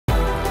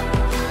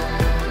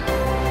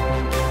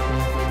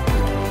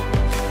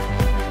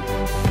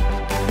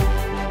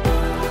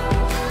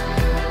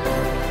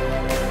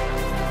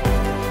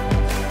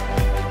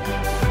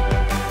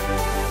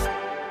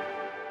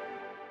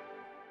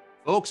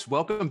Folks,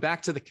 welcome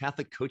back to the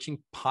Catholic Coaching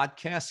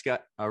Podcast.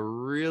 Got a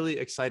really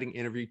exciting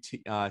interview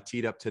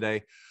teed up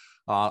today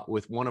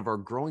with one of our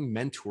growing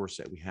mentors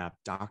that we have,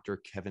 Dr.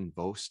 Kevin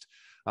Vost.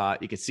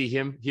 You can see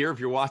him here if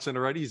you're watching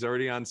already. He's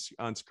already on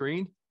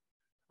screen.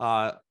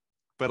 But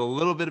a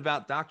little bit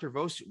about Dr.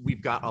 Vost.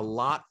 We've got a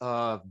lot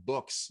of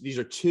books. These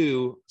are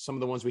two. Some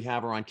of the ones we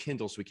have are on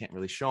Kindle, so we can't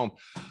really show them.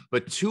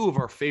 But two of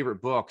our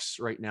favorite books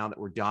right now that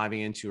we're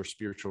diving into are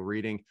spiritual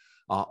reading.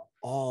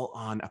 All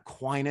on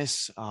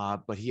Aquinas,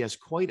 but he has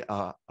quite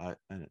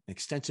an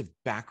extensive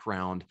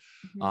background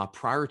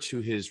prior to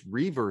his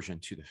reversion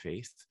to the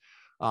faith,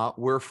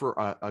 where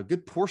for a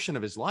good portion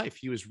of his life,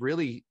 he was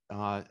really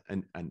a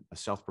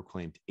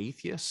self-proclaimed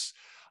atheist,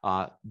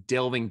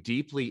 delving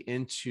deeply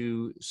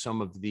into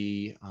some of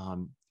the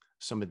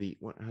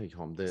what how do you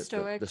call them?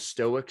 The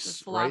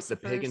Stoics, right? The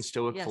pagan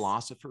Stoic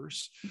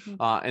philosophers,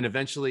 and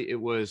eventually it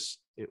was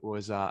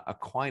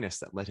Aquinas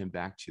that led him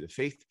back to the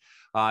faith.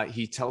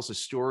 He tells a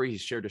story. He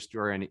shared a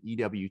story on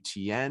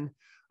EWTN.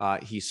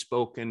 He's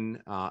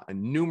spoken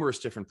in numerous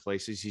different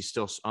places. He's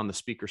still on the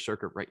speaker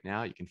circuit right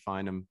now. You can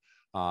find him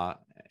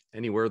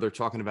anywhere they're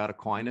talking about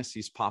Aquinas.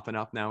 He's popping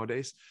up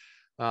nowadays.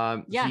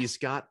 He's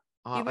got,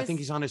 I think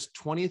he's on his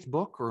 20th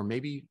book, or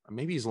maybe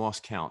he's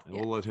lost count, and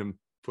we'll let him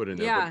put in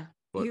there.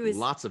 But he was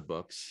lots of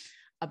books.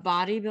 A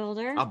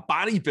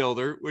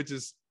bodybuilder, which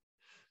is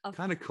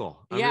kind of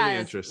cool. I'm really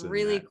interested.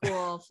 Really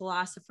cool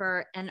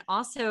philosopher, and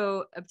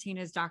also obtained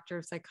his doctor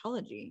of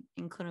psychology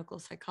in clinical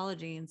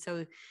psychology. And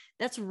so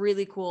that's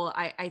really cool.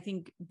 I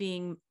think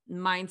being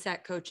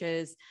mindset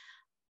coaches,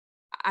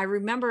 I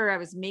remember I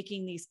was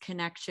making these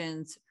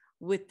connections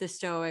with the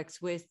Stoics,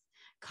 with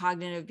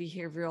cognitive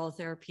behavioral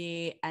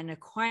therapy and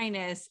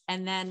Aquinas.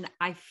 And then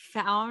I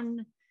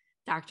found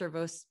Dr.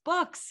 Vost's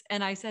books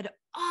and I said,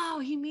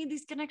 oh, he made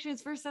these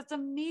connections first. That's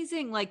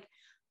amazing. Like,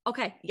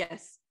 okay,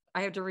 yes,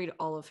 I have to read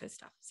all of his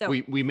stuff. So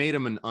we made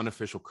him an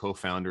unofficial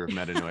co-founder of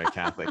Metanoia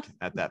Catholic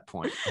at that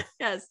point.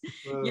 Yes.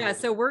 Yeah.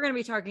 So we're going to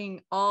be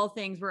talking all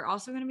things. We're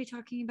also going to be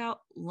talking about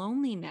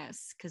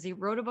loneliness, because he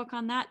wrote a book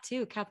on that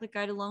too, Catholic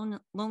Guide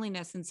to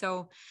Loneliness. And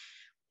so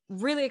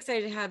really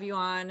excited to have you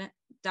on,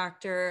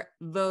 Dr.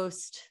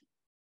 Vost.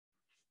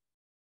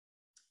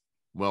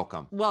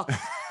 Welcome.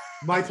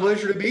 My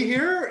pleasure to be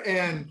here.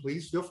 And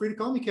please feel free to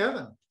call me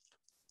Kevin.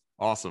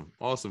 Awesome,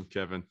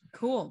 Kevin.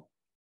 Cool.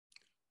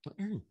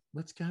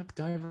 Let's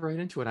dive right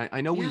into it.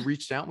 I know we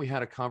reached out and we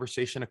had a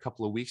conversation a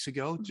couple of weeks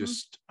ago,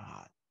 just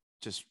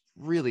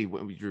really,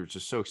 we were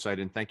just so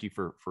excited. And thank you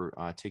for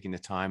taking the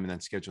time and then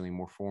scheduling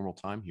more formal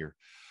time here.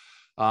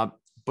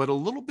 But a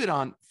little bit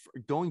on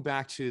going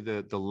back to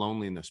the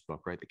loneliness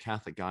book, right? The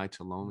Catholic Guide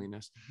to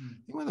Loneliness. I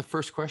think one of the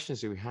first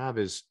questions that we have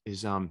is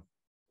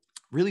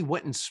really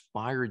what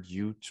inspired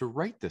you to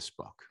write this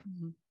book?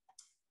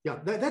 Yeah,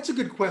 that's a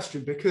good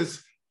question,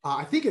 because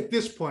I think at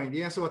this point,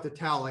 you asked about the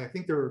tally, I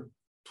think there are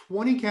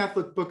 20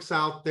 Catholic books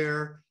out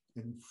there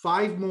and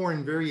 5 more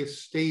in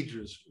various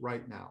stages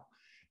right now.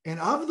 And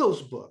of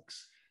those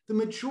books, the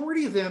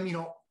majority of them,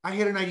 I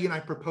had an idea and I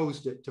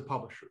proposed it to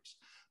publishers.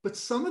 But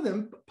some of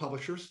them,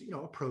 publishers,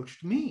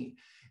 approached me.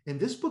 And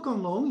this book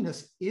on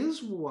loneliness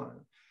is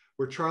one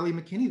where Charlie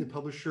McKinney, the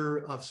publisher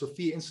of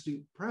Sophia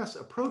Institute Press,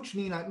 approached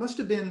me. And it must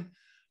have been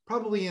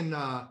probably in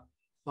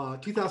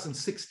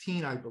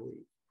 2016, I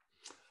believe,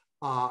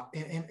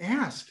 and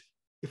asked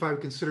if I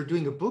would consider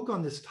doing a book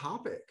on this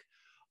topic.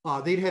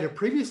 They'd had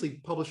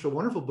previously published a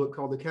wonderful book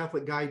called The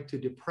Catholic Guide to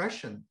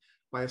Depression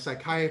by a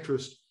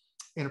psychiatrist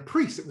and a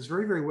priest. It was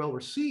very, very well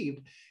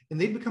received. And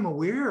they'd become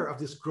aware of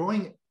this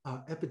growing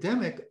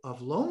epidemic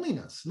of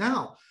loneliness.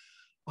 Now,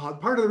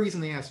 part of the reason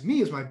they asked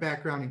me is my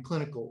background in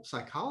clinical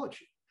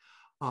psychology.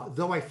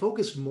 Though I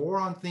focused more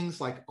on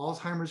things like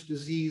Alzheimer's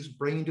disease,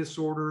 brain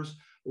disorders,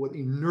 with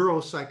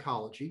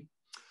neuropsychology,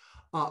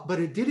 but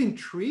it did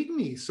intrigue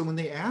me. So when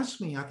they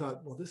asked me, I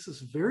thought, well, this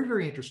is very,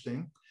 very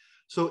interesting.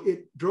 So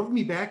it drove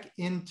me back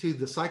into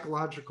the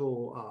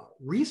psychological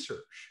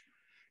research.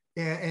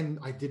 And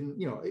I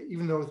didn't,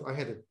 even though I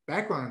had a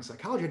background in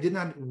psychology, I did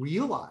not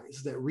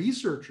realize that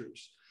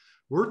researchers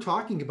were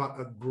talking about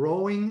a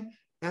growing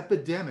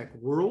epidemic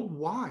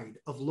worldwide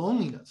of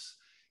loneliness.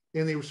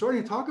 And they were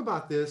starting to talk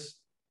about this,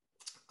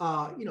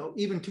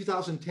 even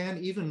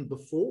 2010, even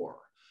before.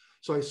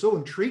 So I was so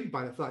intrigued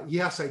by it. I thought,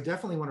 yes, I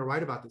definitely want to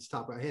write about this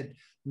topic. I had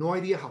no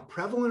idea how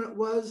prevalent it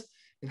was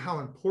and how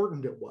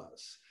important it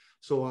was.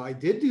 So I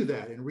did do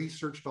that and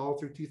researched all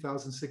through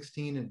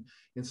 2016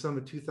 and some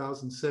of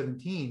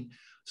 2017.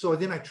 So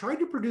then I tried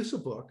to produce a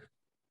book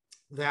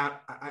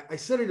that I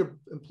said it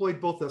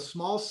employed both a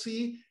small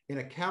c and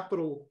a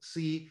capital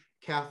C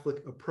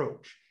Catholic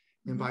approach.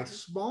 And by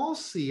small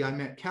c, I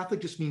meant Catholic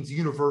just means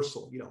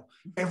universal,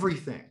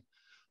 everything.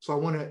 So I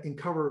want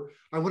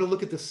to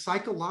look at the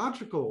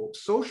psychological,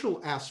 social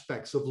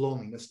aspects of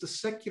loneliness, the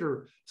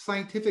secular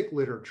scientific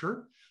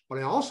literature, but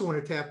I also want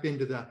to tap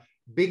into the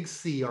big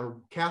C, our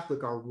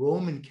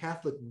Roman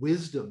Catholic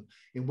wisdom,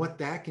 and what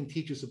that can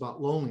teach us about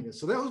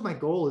loneliness. So that was my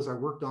goal as I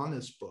worked on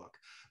this book.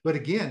 But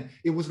again,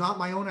 it was not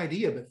my own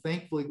idea, but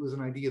thankfully it was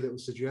an idea that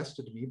was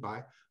suggested to me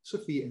by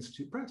Sophia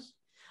Institute Press.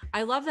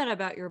 I love that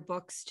about your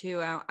books too.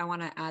 I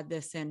want to add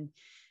this in.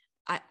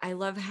 I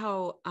love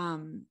how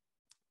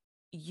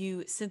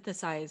you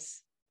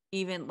synthesize,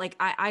 even like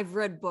I've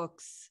read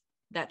books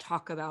that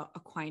talk about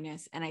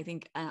Aquinas, and I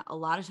think a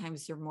lot of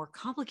times they're more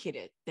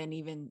complicated than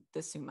even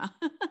the Summa.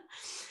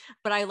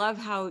 But I love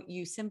how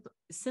you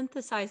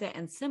synthesize it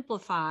and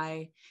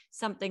simplify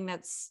something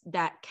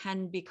that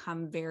can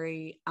become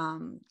very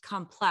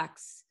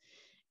complex.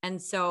 And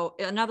so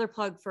another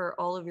plug for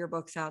all of your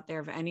books out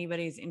there, if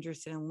anybody's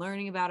interested in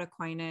learning about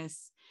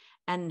Aquinas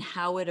and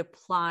how it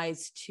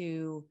applies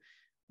to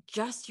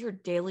just your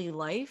daily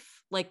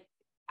life, like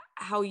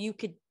how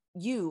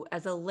you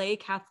as a lay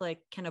Catholic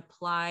can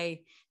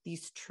apply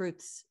these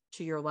truths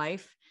to your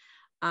life.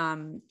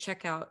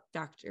 Check out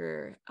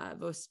Dr.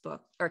 Vost's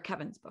book, or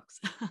Kevin's books.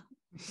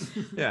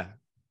 Yeah.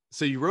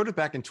 So you wrote it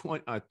back in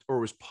or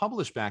was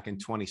published back in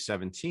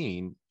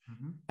 2017,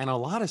 and a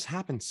lot has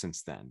happened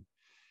since then.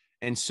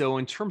 And so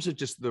in terms of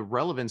just the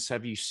relevance,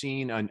 have you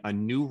seen a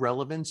new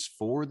relevance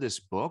for this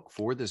book,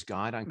 for this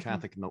guide on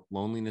Catholic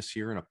loneliness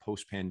here in a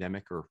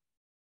post-pandemic, or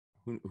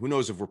who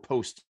knows if we're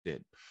post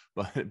it,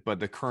 but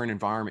the current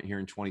environment here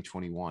in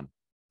 2021?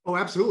 Oh,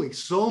 absolutely.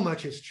 So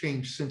much has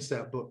changed since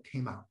that book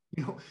came out.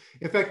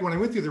 In fact, when I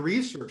went through the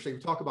research, they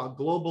talk about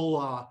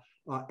global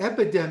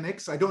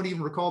epidemics. I don't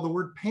even recall the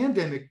word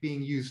pandemic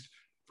being used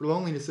for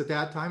loneliness at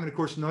that time. And of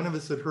course, none of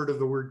us had heard of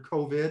the word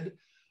COVID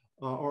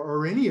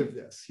or any of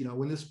this,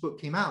 when this book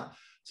came out.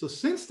 So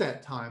since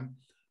that time,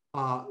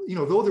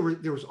 though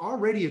there was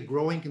already a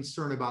growing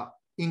concern about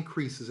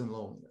increases in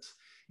loneliness.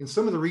 And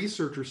some of the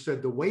researchers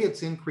said the way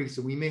it's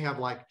increasing, we may have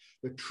like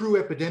the true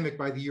epidemic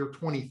by the year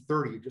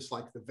 2030, just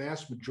like the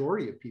vast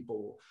majority of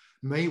people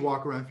may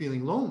walk around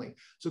feeling lonely.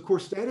 So of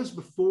course, that is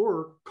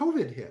before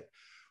COVID hit,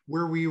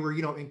 where we were,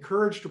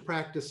 encouraged to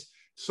practice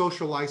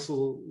social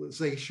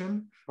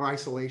isolation,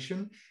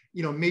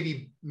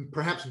 maybe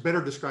perhaps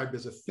better described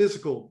as a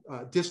physical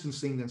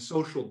distancing than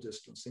social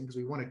distancing, because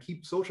we want to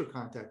keep social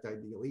contact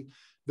ideally,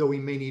 though we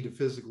may need to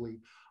physically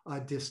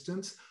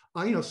distance.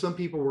 Some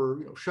people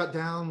were shut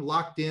down,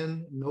 locked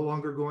in, no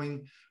longer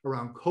going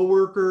around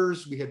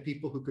coworkers. We had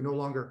people who could no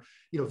longer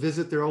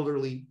visit their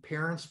elderly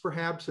parents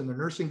perhaps in the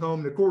nursing home.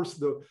 And of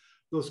course,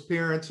 those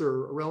parents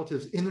or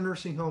relatives in the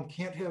nursing home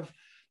can't have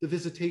the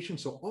visitation.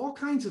 So all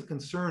kinds of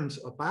concerns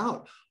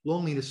about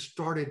loneliness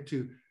started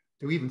to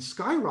even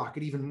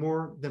skyrocket even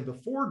more than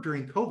before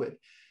during COVID.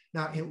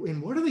 Now,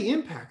 and what are the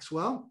impacts?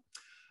 Well,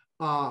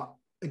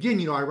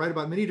 again, I write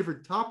about many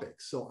different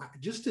topics. So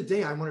just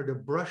today, I wanted to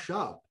brush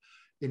up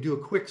and do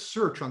a quick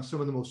search on some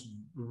of the most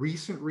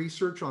recent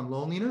research on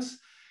loneliness.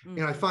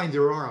 And I find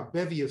there are a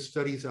bevy of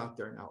studies out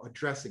there now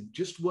addressing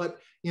just what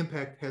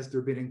impact has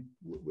there been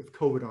with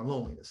COVID on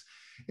loneliness.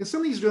 And some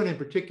of these done in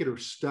particular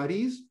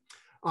studies,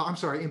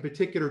 in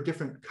particular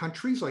different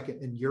countries like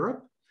in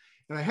Europe.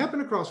 And I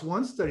happened across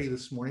one study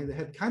this morning that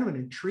had kind of an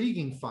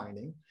intriguing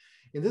finding.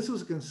 And this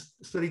was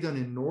a study done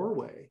in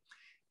Norway.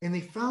 And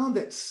they found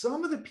that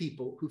some of the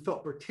people who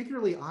felt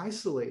particularly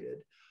isolated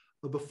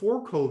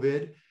before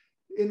COVID,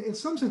 in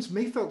some sense,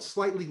 may felt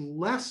slightly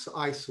less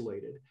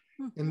isolated.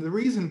 And the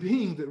reason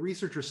being that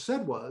researchers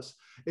said was,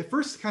 at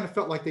first it kind of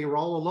felt like they were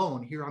all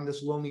alone here on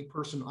this lonely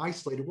person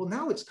isolated. Well,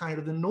 now it's kind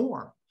of the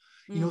norm,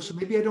 so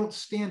maybe I don't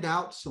stand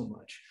out so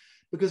much,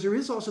 because there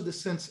is also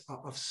this sense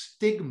of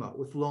stigma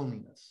with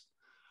loneliness.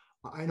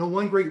 I know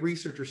one great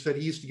researcher said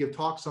he used to give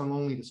talks on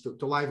loneliness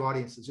to live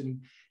audiences,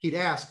 and he'd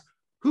ask,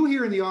 who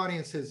here in the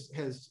audience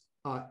has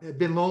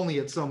been lonely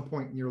at some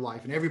point in your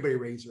life? And everybody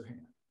raised their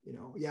hand.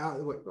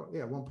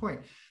 At one point.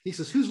 He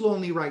says, who's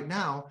lonely right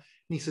now?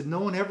 And he said, no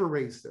one ever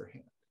raised their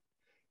hand,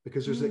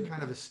 because there's a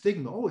kind of a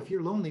stigma. Oh, if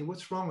you're lonely,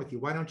 what's wrong with you?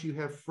 Why don't you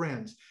have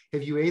friends?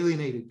 Have you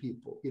alienated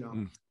people?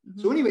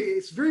 So anyway,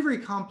 it's very, very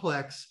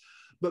complex.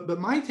 But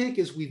my take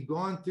is we've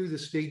gone through the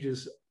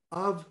stages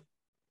of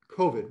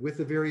COVID with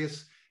the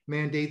various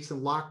mandates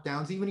and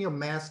lockdowns, even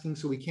masking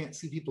so we can't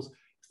see people's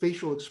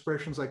facial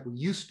expressions like we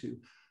used to.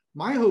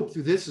 My hope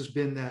through this has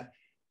been that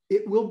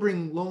it will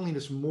bring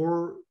loneliness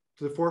more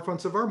to the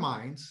forefronts of our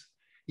minds,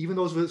 even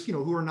those of us,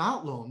 who are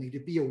not lonely, to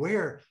be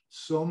aware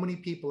so many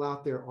people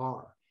out there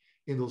are.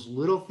 And those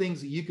little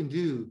things that you can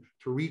do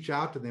to reach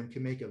out to them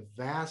can make a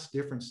vast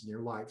difference in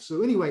your life.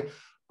 So anyway,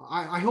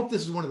 I hope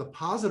this is one of the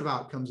positive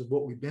outcomes of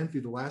what we've been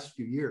through the last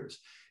few years,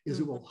 is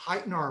it will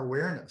heighten our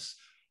awareness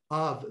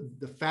of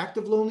the fact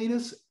of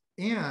loneliness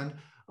and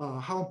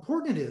how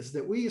important it is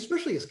that we,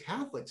 especially as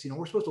Catholics,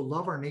 we're supposed to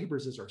love our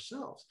neighbors as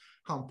ourselves.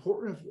 How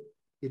important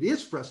it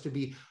is for us to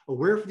be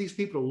aware for these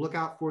people, to look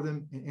out for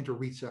them, and to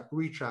reach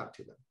out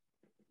to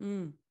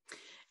them.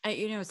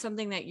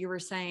 Something that you were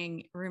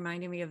saying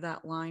reminded me of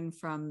that line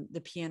from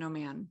The Piano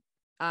Man.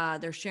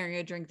 They're sharing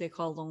a drink they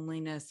call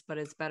loneliness, but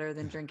it's better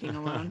than drinking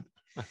alone.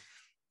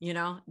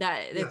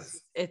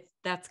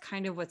 That's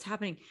kind of what's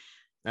happening.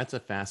 That's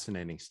a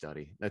fascinating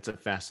study. That's a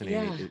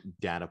fascinating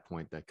data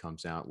point that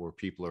comes out, where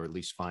people are at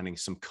least finding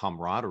some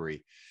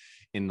camaraderie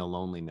in the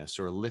loneliness,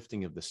 or a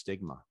lifting of the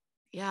stigma.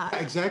 Yeah,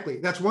 exactly.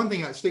 That's one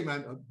thing, a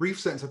brief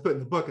sentence I put in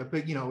the book. I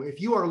put,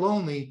 if you are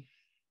lonely,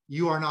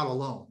 you are not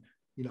alone.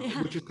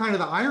 which is kind of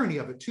the irony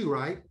of it too,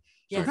 right?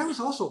 So Yes. that was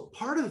also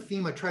part of the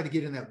theme I tried to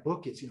get in that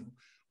book is,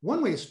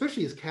 one way,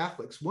 especially as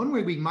Catholics, one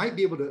way we might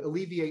be able to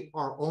alleviate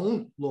our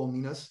own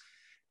loneliness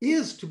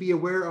is to be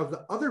aware of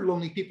the other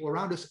lonely people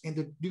around us and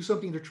to do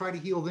something to try to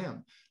heal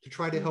them, to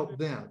try to help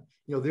them.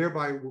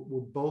 Thereby we're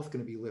both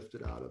going to be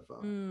lifted out of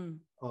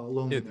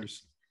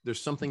loneliness.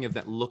 There's something of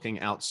that looking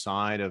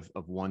outside of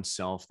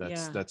oneself.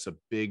 That's a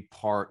big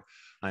part,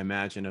 I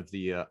imagine, of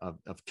the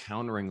of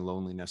countering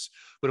loneliness.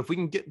 But if we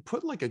can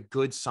put like a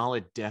good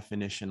solid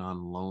definition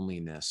on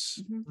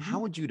loneliness, how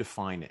would you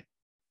define it?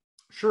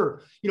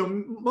 Sure.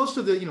 Most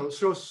of the,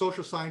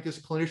 social scientists,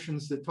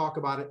 clinicians that talk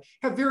about it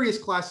have various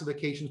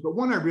classifications, but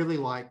one I really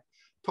like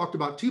talked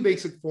about two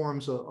basic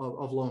forms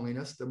of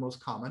loneliness, the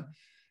most common.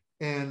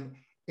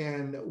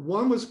 And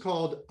one was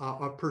called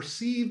a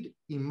perceived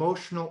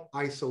emotional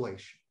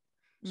isolation.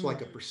 So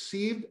like a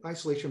perceived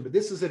isolation, but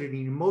this is at an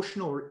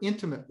emotional or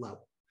intimate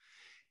level.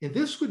 And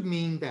this would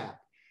mean that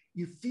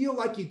you feel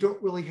like you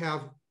don't really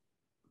have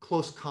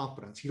close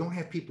confidence. You don't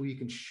have people you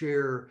can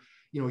share,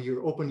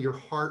 you open your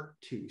heart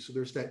to. So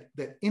there's that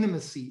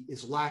intimacy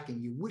is lacking.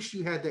 You wish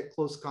you had that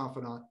close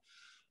confidant,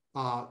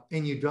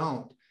 and you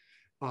don't.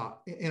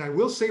 And I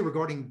will say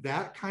regarding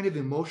that kind of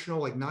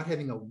emotional, like not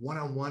having a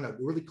one-on-one, a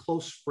really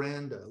close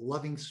friend, a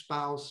loving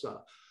spouse,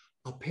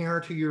 a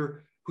parent who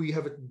you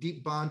have a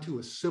deep bond to,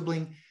 a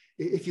sibling.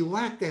 If you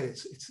lack that,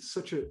 it's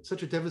such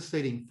a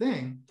devastating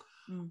thing.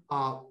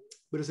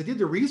 But as I did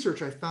the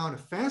research, I found a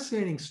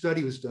fascinating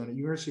study was done at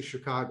University of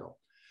Chicago.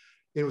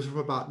 It was from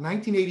about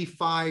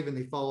 1985, and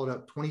they followed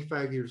up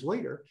 25 years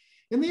later.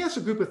 And they asked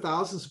a group of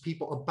thousands of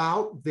people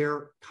about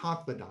their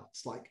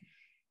confidants, like,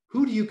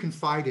 who do you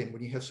confide in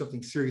when you have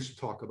something serious to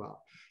talk about?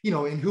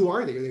 And who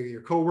are they? Are they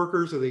your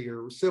coworkers? Are they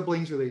your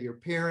siblings? Are they your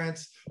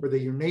parents? Are they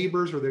your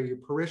neighbors? Are they your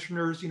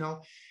parishioners? And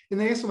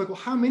they asked them, like, well,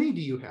 how many do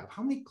you have?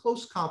 How many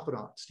close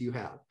confidants do you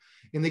have?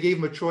 And they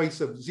gave them a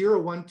choice of 0,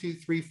 1, 2,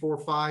 3, 4,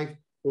 5,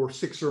 or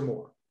 6 or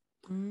more.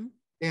 And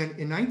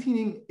in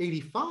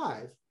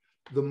 1985,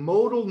 the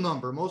modal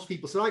number, most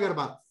people said, I got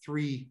about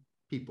 3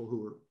 people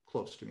who were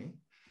close to me.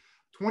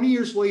 20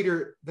 years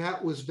later,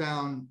 that was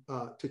down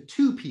to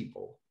 2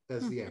 people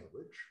as the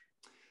average.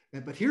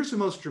 But here's the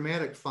most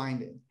dramatic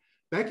finding.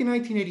 Back in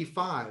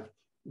 1985,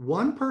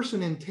 1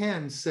 person in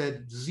 10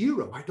 said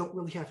 0. I don't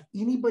really have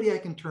anybody I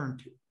can turn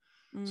to.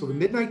 So the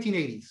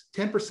mid-1980s,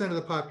 10% of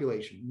the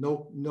population,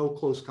 no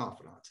close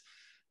confidants.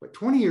 But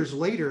 20 years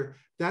later,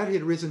 that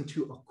had risen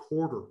to a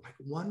quarter, like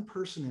 1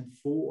 person in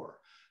 4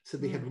 said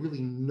they had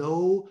really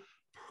no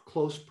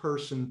close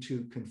person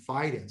to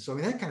confide in. So,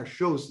 that kind of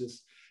shows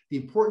the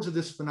importance of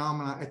this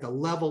phenomena at the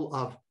level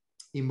of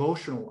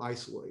emotional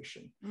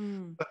isolation.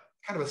 But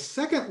kind of a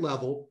second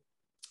level,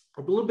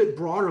 a little bit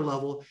broader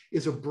level,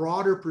 is a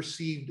broader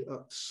perceived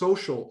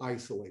social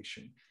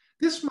isolation.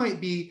 This might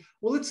be,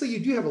 well, let's say you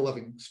do have a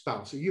loving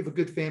spouse, or you have a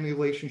good family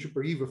relationship,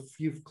 or you have a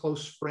few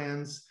close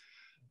friends,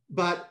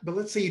 but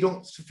let's say you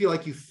don't feel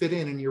like you fit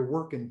in your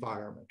work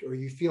environment, or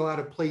you feel out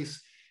of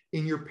place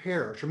in your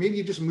parish, or maybe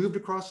you just moved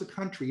across the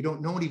country, you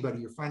don't know anybody,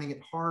 you're finding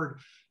it hard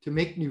to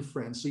make new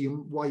friends. So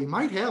while you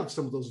might have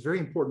some of those very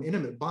important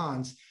intimate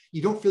bonds,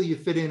 you don't feel you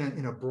fit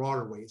in a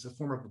broader way, as a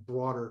form of a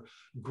broader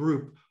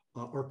group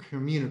or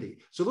community.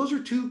 So those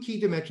are 2 key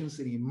dimensions: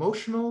 an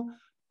emotional,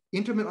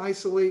 intimate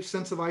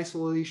sense of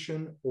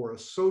isolation, or a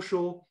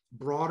social,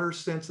 broader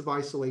sense of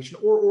isolation,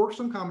 or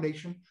some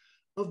combination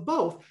of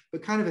both.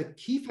 But kind of a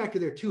key factor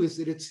there too is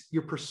that it's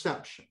your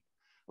perception,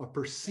 a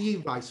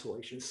perceived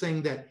isolation,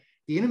 saying that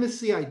the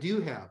intimacy I do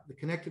have, the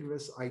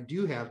connectedness I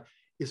do have,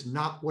 is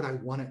not what I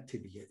want it to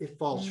be. It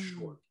falls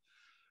short.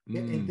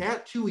 And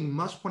that too, we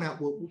must point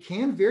out, well,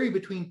 can vary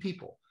between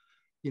people.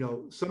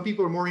 Some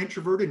people are more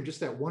introverted and just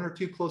that 1 or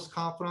 2 close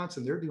confidants,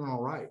 and they're doing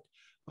all right.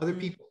 Other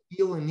people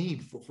feel a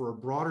need for a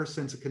broader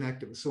sense of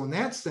connectedness. So in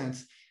that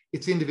sense,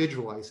 it's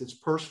individualized, it's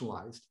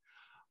personalized.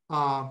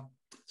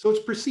 So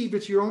it's perceived,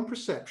 it's your own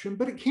perception,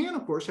 but it can,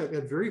 of course, have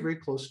very, very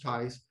close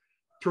ties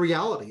to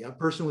reality. A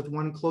person with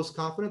 1 close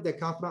confidant, that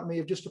confidant may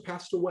have just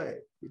passed away.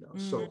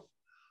 So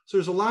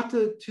there's a lot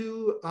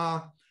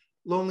to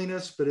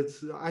loneliness, but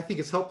I think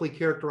it's helpfully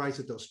characterized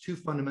at those 2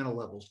 fundamental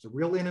levels: the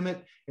real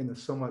intimate and the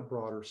somewhat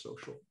broader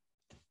social.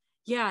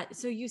 Yeah.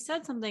 So you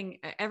said something,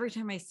 every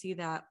time I see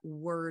that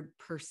word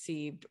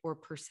perceived or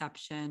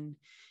perception,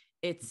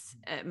 it's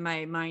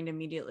my mind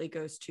immediately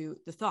goes to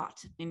the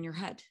thought in your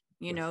head,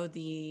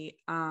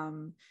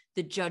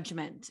 the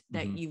judgment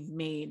that you've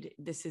made,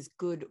 this is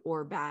good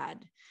or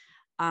bad.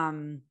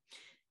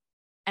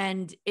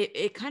 And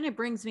it kind of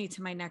brings me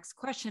to my next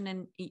question.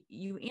 And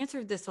you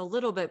answered this a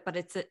little bit, but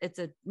it's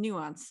a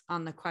nuance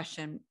on the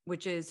question,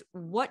 which is,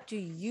 what do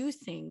you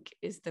think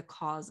is the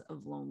cause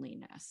of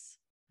loneliness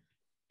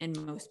in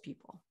most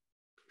people?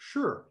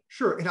 Sure.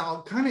 And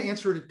I'll kind of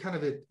answer it kind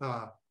of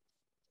at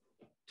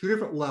 2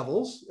 different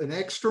levels: an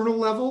external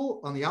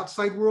level on the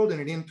outside world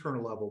and an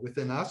internal level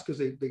within us, because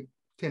they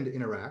tend to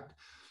interact.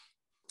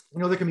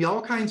 There can be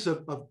all kinds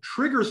of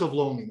triggers of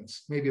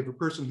loneliness, maybe of a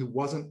person who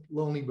wasn't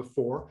lonely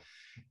before.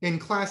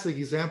 And classic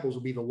examples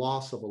would be the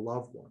loss of a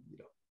loved one,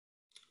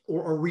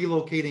 or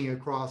relocating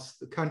across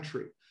the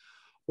country,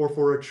 or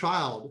for a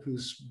child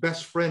whose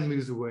best friend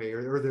moves away,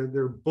 or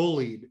they're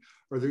bullied,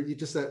 or they're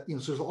just that, you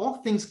know, so all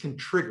things can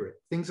trigger it,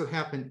 things that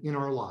happen in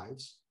our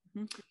lives.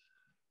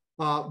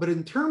 But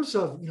in terms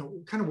of, you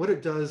know, kind of what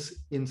it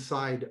does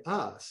inside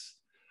us,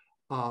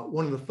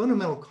 one of the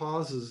fundamental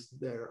causes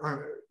there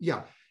are,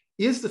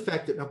 is the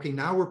fact that, okay,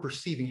 now we're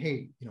perceiving,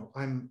 hey, you know,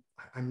 I'm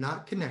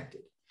not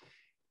connected.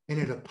 And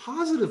at a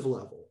positive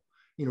level,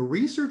 you know,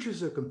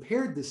 researchers have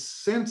compared this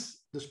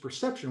sense, this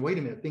perception, wait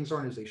a minute, things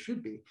aren't as they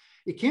should be.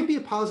 It can be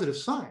a positive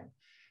sign.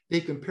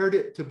 They compared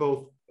it to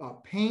both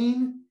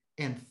pain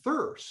and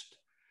thirst,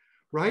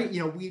 right? You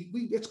know,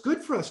 it's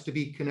good for us to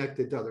be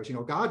connected to others. You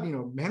know, God, you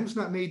know, man was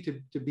not made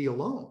to be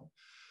alone.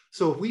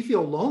 So if we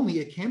feel lonely,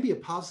 it can be a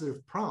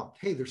positive prompt.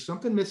 Hey, there's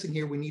something missing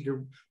here. We need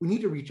to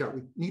reach out.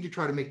 We need to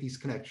try to make these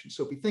connections.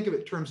 So if we think of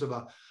it in terms of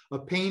a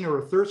pain or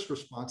a thirst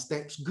response,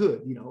 that's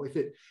good, you know, if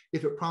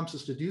it prompts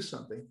us to do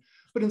something.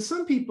 But in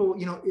some people,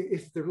 you know,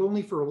 if they're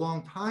lonely for a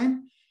long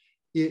time,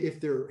 if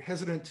they're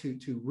hesitant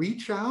to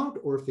reach out,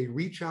 or if they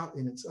reach out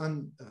and it's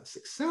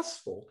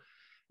unsuccessful,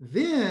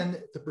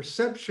 then the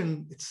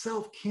perception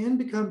itself can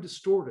become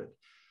distorted.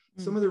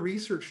 Some of the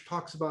research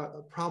talks about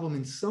a problem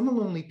in some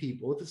lonely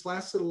people, if it's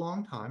lasted a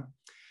long time,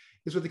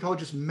 is what they call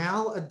just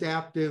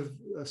maladaptive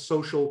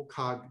social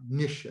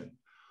cognition,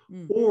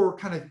 or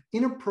kind of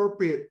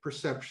inappropriate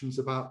perceptions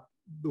about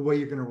the way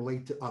you're going to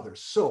relate to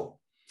others. So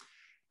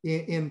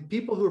in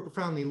people who are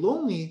profoundly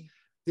lonely,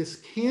 this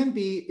can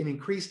be an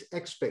increased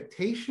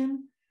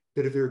expectation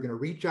that if they're going to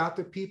reach out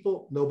to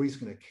people, nobody's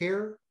going to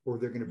care, or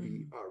they're going to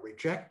be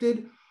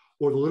rejected,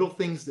 or the little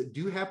things that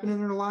do happen in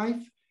their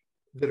life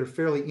that are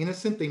fairly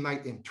innocent, they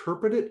might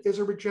interpret it as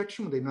a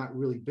rejection when they've not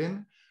really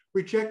been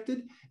rejected.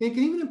 And it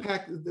can even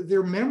impact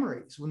their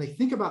memories. When they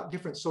think about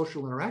different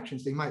social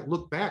interactions, they might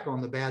look back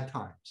on the bad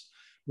times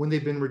when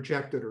they've been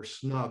rejected or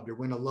snubbed, or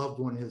when a loved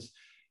one has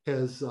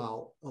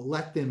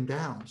let them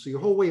down. So your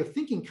whole way of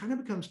thinking kind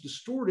of becomes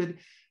distorted,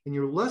 and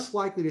you're less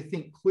likely to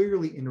think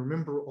clearly and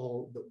remember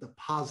all the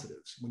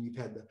positives when you've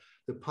had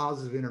the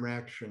positive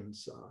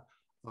interactions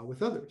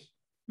with others.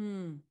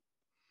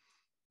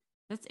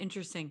 That's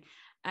interesting.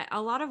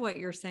 A lot of what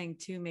you're saying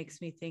too makes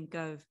me think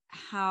of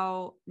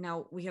how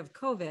now we have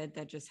COVID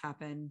that just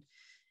happened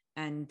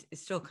and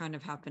is still kind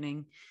of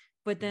happening,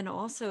 but then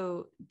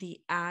also the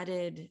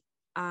added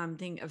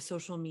thing of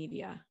social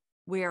media,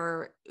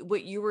 where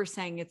what you were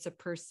saying, it's a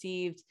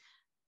perceived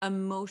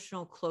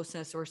emotional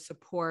closeness or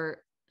support,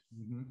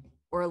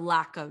 or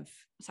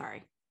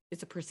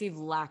it's a perceived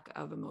lack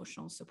of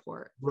emotional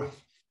support. Right.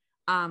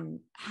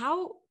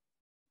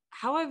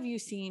 How have you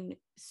seen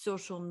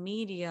social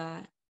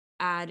media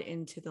add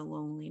into the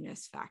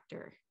loneliness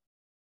factor?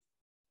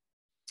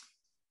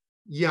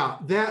 Yeah,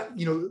 that,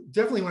 you know,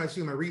 definitely when I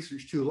see my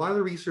research too, a lot of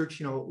the research,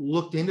 you know,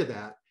 looked into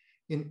that.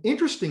 And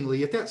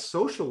interestingly, at that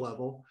social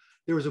level,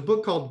 there was a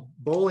book called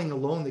Bowling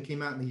Alone that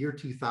came out in the year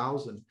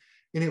 2000.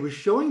 And it was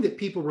showing that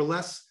people were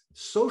less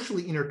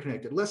socially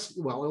interconnected, less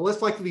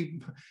likely to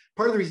be,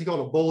 part of the reason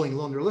called it bowling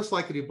alone, they're less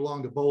likely to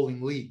belong to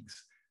bowling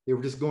leagues. They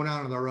were just going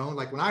out on their own.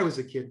 Like when I was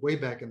a kid, way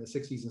back in the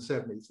 60s and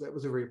 70s, that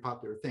was a very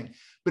popular thing.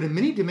 But in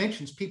many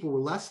dimensions, people were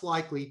less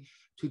likely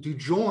to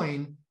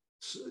join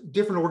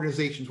different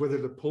organizations, whether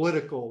they're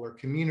political or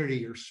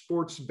community or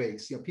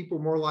sports-based. You know, people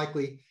were more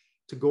likely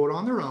to go it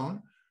on their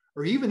own,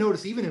 or even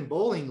notice, even in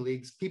bowling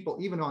leagues, people,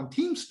 even on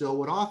teams still,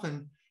 would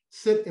often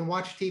sit and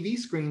watch TV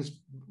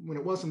screens when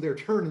it wasn't their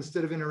turn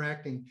instead of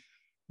interacting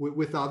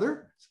with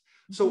others.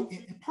 So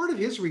in part of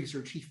his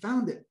research, he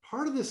found that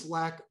part of this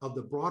lack of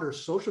the broader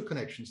social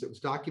connections that was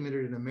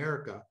documented in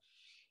America,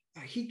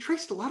 he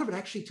traced a lot of it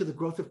actually to the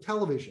growth of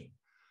television.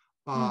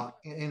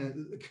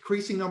 And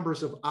increasing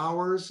numbers of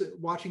hours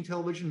watching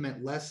television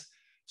meant less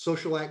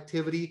social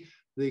activity.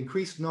 The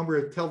increased number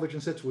of television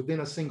sets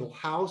within a single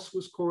house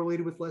was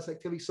correlated with less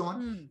activity, so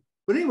on.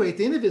 But anyway, at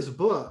the end of his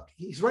book,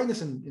 he's writing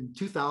this in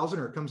 2000,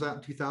 or it comes out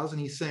in 2000.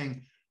 He's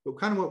saying, well,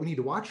 kind of what we need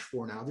to watch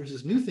for now. There's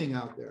this new thing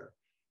out there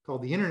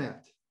called the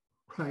internet,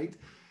 right?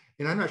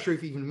 And I'm not sure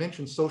if he even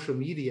mentioned social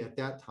media at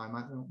that time.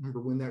 I don't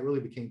remember when that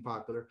really became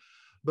popular.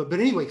 But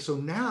anyway, so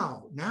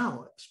now,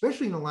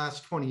 especially in the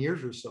last 20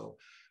 years or so,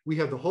 we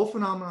have the whole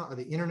phenomena of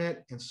the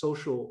internet and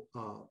social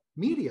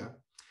media.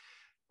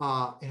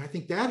 And I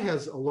think that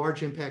has a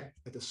large impact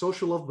at the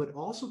social level, but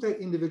also that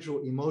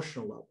individual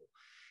emotional level.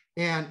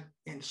 And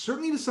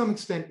certainly to some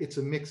extent, it's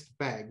a mixed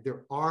bag.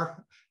 There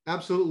are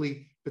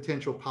absolutely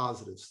potential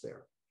positives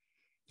there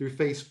through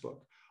Facebook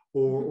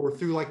or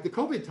through like the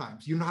COVID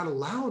times. You're not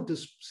allowed to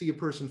see a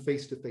person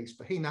face to face,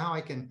 but hey, now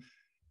I can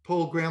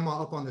pull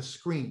grandma up on the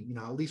screen. You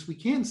know, at least we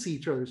can see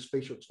each other's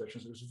facial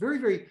expressions. There's very,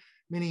 very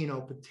many, you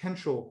know,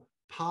 potential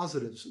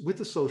positives with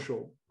the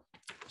social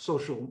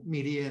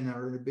media and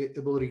our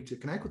ability to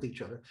connect with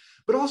each other,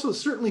 but also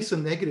certainly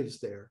some negatives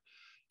there.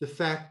 The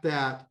fact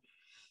that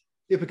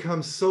it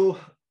becomes so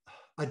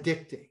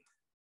addicting,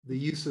 the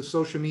use of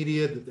social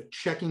media, the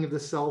checking of the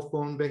cell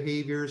phone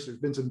behaviors. There's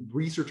been some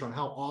research on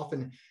how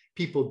often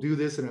people do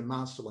this, and it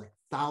amounts to like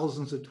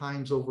thousands of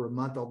times over a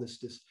month, all this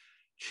just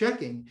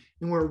checking.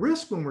 And we're at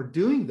risk when we're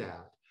doing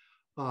that.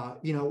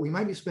 We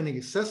might be spending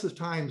excessive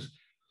times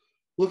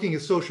looking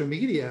at social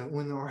media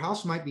when our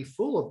house might be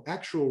full of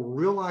actual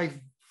real life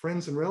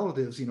friends and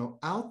relatives,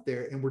 out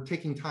there, and we're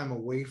taking time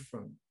away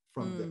from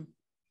them.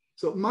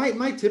 So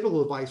my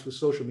typical advice with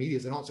social media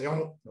is I don't say,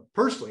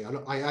 personally,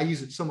 I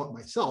use it somewhat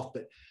myself,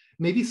 but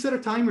maybe set a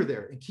timer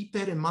there and keep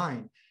that in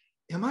mind.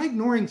 Am I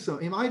ignoring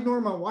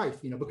my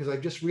wife, because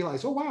I've just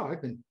realized, oh, wow,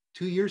 I've been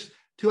 2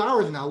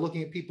 hours now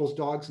looking at people's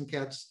dogs and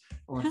cats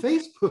on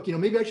Facebook.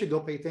 Maybe I should go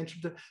pay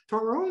attention to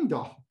our own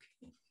dog.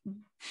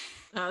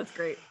 Oh, that's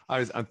great.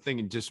 I'm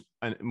thinking just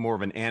more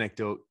of an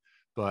anecdote,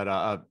 but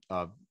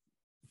a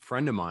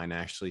friend of mine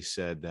actually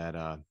said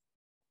that,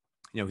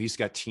 he's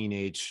got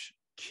teenage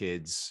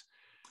kids.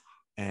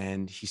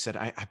 And he said,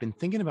 I've been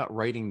thinking about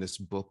writing this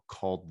book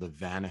called The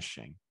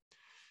Vanishing.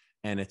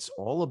 And it's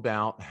all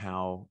about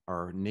how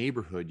our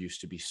neighborhood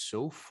used to be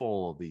so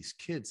full of these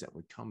kids that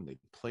would come, they'd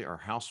play. Our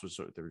house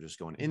they were just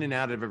going in and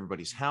out of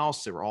everybody's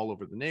house. They were all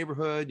over the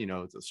neighborhood.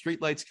 The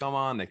street lights come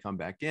on, they come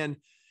back in.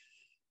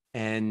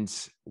 And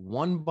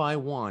one by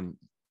one,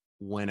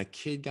 when a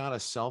kid got a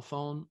cell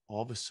phone,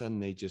 all of a sudden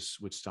they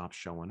just would stop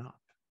showing up.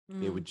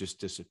 They would just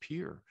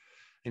disappear.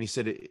 And he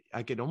said,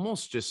 I could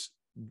almost just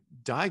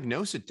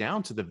diagnose it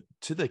down to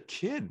the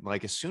kid.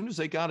 Like as soon as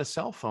they got a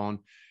cell phone,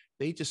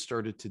 they just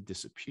started to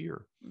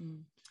disappear.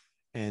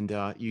 And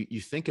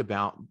you think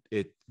about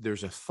it,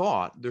 there's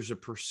a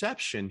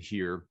perception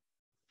here,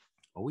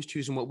 always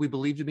choosing what we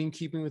believe to be in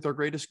keeping with our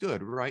greatest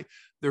good, right?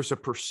 There's a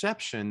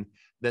perception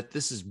that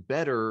this is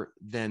better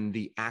than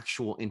the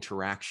actual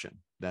interaction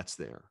that's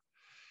there.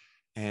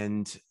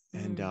 And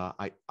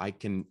I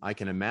can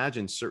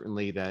imagine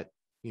certainly that,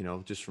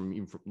 just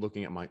from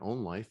looking at my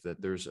own life, that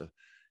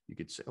you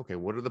could say, okay,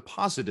 what are the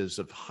positives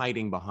of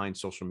hiding behind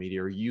social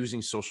media or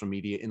using social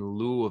media in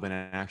lieu of an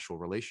actual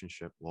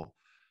relationship? Well,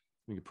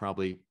 we could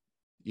probably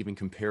even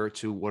compare it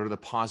to what are the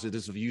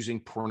positives of using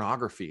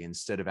pornography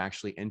instead of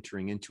actually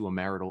entering into a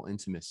marital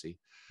intimacy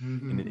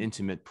in an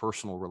intimate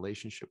personal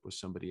relationship with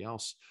somebody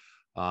else.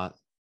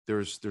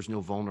 There's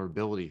no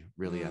vulnerability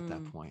really at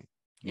that point.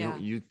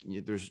 You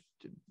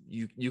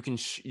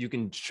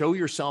can show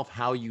yourself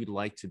how you'd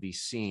like to be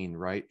seen,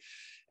 right?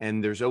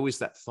 And there's always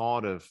that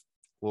thought of,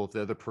 well, if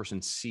the other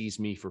person sees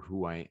me for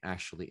who I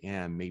actually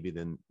am, maybe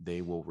then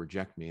they will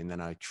reject me, and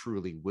then I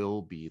truly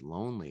will be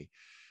lonely.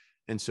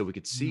 And so we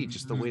could see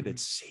just the way that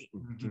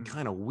Satan can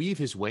kind of weave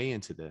his way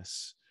into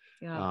this.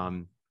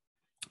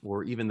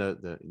 Or even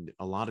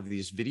a lot of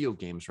these video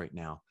games right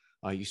now.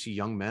 You see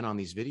young men on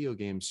these video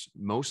games,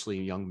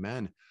 mostly young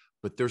men,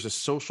 but there's a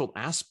social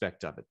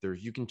aspect of it.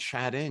 You can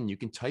chat in, you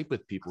can type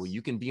with people,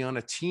 you can be on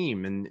a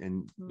team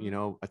and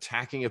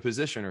attacking a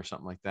position or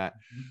something like that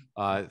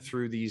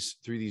through these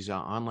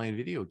online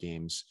video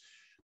games.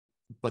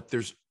 But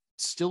there's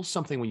still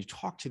something, when you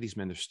talk to these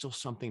men, there's still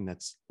something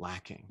that's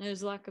lacking.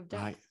 There's lack of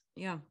depth.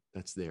 Yeah.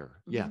 That's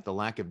there. Yeah. The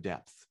lack of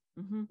depth.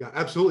 Yeah,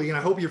 absolutely. And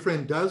I hope your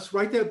friend does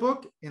write that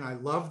book. And I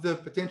love the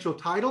potential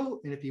title.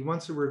 And if he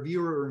wants a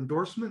review or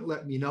endorsement,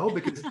 let me know,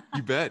 because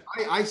you bet.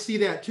 I see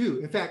that too.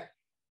 In fact,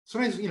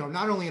 sometimes,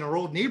 not only in our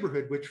old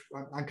neighborhood, which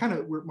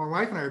my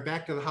wife and I are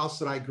back to the house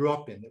that I grew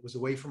up in. It was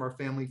away from our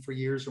family for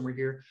years, and we're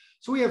here.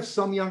 So we have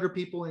some younger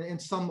people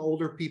and some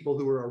older people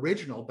who are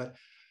original,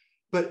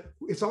 but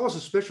it's always a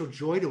special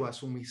joy to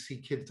us when we see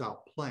kids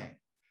out playing.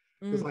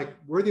 It's like,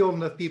 we're the old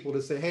enough people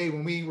to say, hey,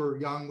 when we were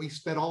young, we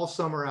spent all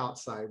summer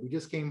outside. We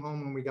just came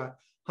home when we got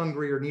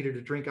hungry or needed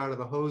a drink out of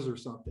the hose or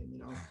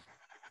something,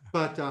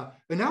 But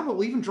now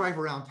we'll even drive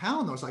around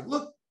town, though. It's like,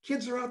 look,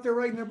 kids are out there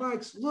riding their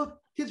bikes. Look,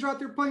 kids are out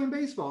there playing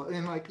baseball,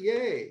 and like,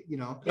 yay,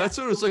 That's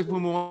what it's like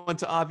when we went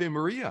to Ave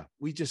Maria.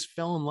 We just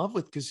fell in love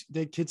with, because they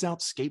had kids out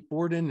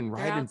skateboarding and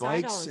riding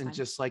bikes, and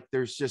just like,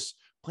 there's just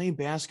playing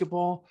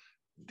basketball,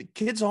 the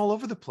kids all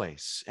over the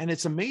place. And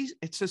it's amazing.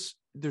 It's just,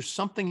 there's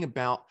something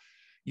about,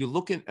 you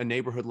look at a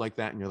neighborhood like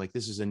that and you're like,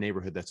 this is a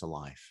neighborhood that's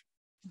alive.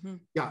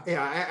 Yeah,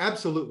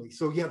 absolutely.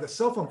 So the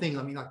cell phone thing,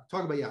 I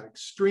talk about,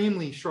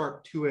 extremely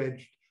sharp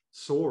two-edged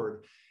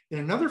sword.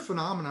 And another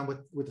phenomenon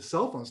with the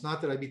cell phones,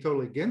 not that I'd be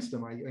totally against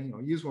them, I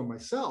use one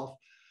myself,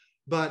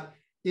 but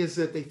is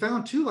that they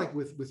found too, like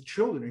with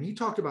children, and you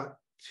talked about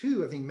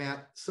too, I think,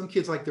 Matt, some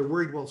kids, like, they're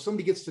worried, well, if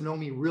somebody gets to know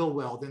me real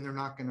well, then they're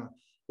not going to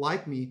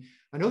like me.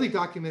 I know they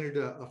documented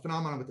a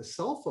phenomenon with the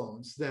cell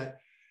phones, that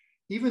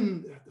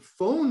even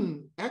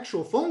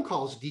actual phone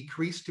calls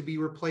decreased to be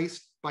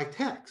replaced by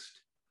text.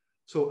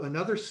 So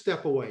another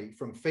step away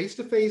from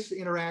face-to-face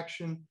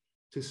interaction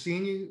to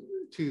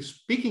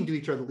speaking to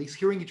each other, at least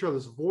hearing each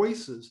other's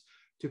voices,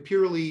 to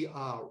purely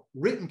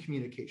written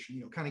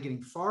communication, kind of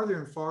getting farther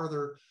and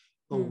farther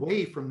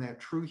away from that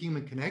true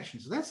human connection.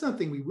 So that's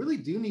something we really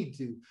do need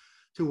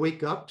to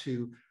wake up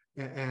to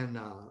and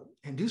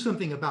do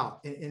something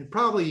about. And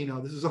probably,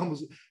 this is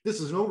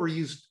an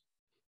overused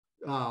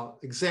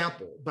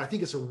example, but I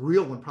think it's a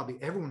real one, probably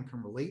everyone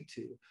can relate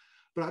to.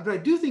 But I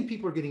do think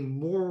people are getting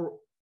more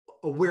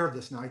aware of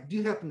this now. I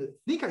do happen to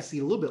think I see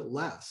a little bit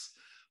less,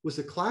 was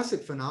the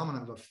classic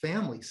phenomenon of a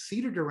family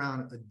seated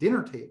around a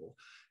dinner table,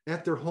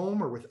 at their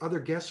home or with other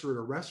guests or at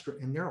a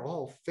restaurant, and they're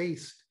all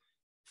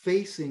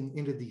facing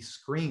into these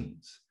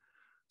screens.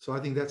 So I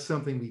think that's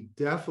something we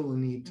definitely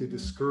need to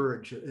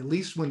discourage, at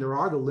least when there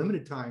are the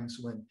limited times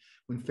when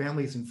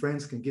families and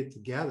friends can get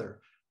together,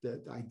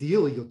 that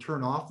ideally you'll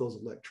turn off those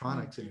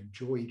electronics and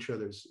enjoy each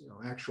other's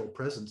actual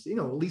presence,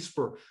 at least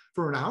for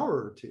an hour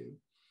or two.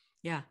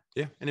 Yeah.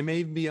 Yeah. And it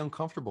may be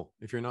uncomfortable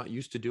if you're not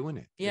used to doing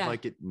it. Yeah.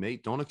 Like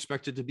don't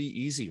expect it to be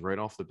easy right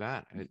off the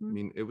bat. I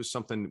mean, it was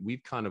something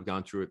we've kind of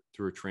gone through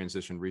a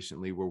transition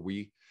recently where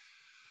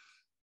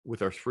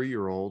with our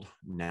 3-year-old,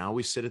 now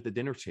we sit at the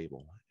dinner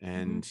table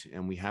and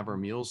we have our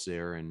meals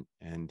there and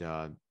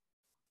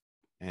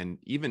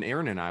even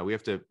Aaron and I, we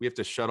have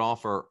to shut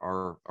off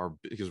our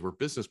because we're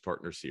business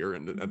partners here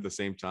and at the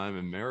same time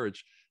in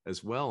marriage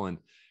as well.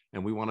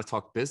 And we want to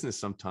talk business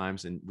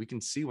sometimes. And we can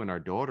see when our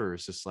daughter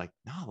is just like,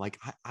 no, like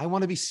I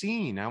want to be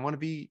seen. I want to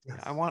be,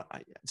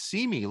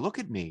 see me, look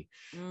at me.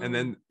 And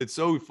then it's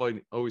so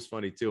always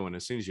funny too. And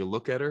as soon as you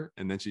look at her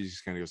and then she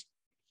just kind of goes,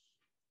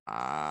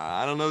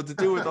 I don't know what to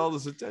do with all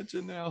this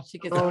attention now. She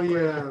gets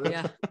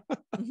yeah.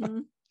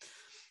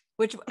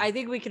 Which I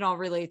think we can all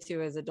relate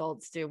to as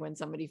adults too. When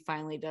somebody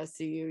finally does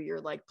see you, you're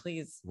like,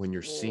 please. When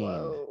you're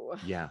seen.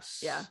 Yes.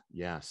 Yeah.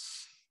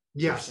 Yes.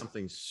 Yes. There's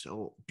something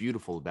so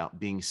beautiful about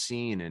being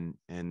seen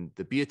and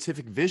the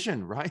beatific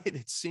vision, right?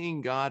 It's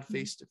seeing God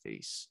face to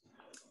face.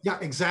 Yeah,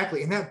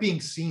 exactly. And that being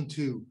seen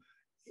too.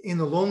 In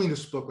the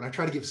loneliness book, when I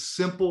try to give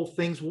simple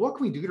things, what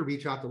can we do to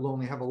reach out to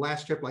lonely? I have a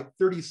last chapter, like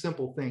 30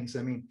 simple things.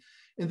 I mean,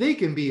 and they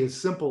can be as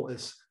simple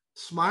as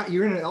smile.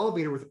 You're in an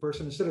elevator with a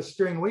person, instead of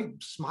staring away,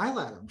 smile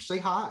at them, say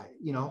hi,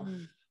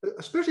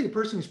 especially a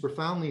person who's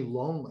profoundly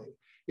lonely.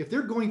 If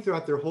they're going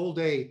throughout their whole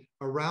day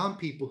around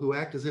people who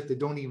act as if they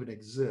don't even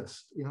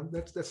exist,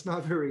 that's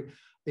not very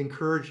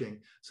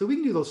encouraging. So we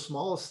can do those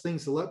smallest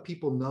things to let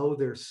people know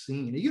they're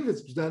seen. Even if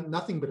it's done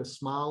nothing but a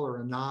smile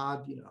or a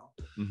nod,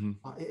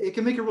 it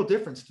can make a real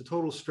difference to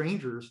total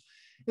strangers.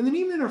 And then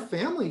even in our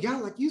family, yeah,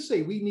 like you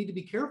say, we need to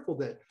be careful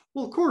that,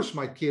 well, of course,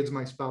 my kids,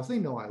 my spouse, they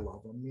know I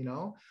love them,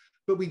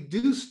 but we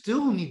do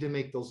still need to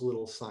make those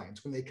little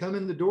signs. When they come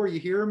in the door, you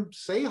hear them,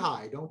 say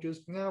hi. Don't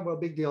just, well,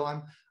 big deal.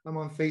 I'm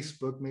on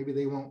Facebook. Maybe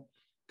they won't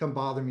come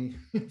bother me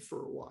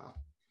for a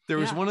while. There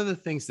was one of the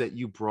things that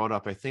you brought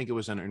up. I think it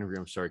was on an interview.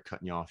 I'm sorry,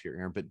 cutting you off here,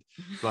 Aaron, but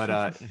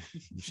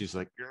she's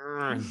like,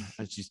 and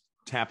she's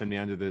tapping me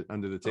under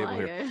the table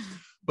here.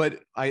 But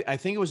I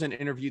think it was an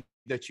interview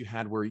that you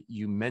had where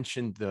you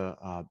mentioned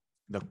the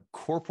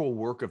corporal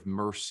work of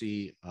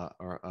mercy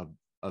or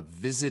of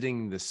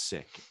visiting the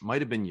sick. It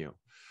might have been you,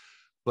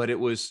 but it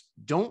was,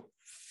 don't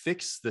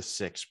fix the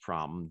sick's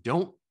problem.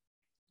 Don't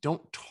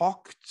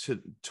talk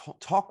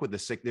with the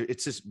sick.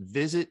 It's just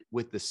visit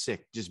with the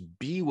sick. Just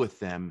be with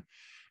them.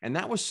 And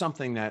that was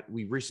something that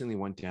we recently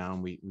went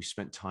down. We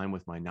spent time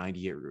with my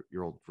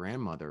 98-year-old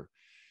grandmother,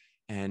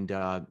 and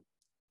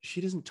she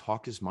doesn't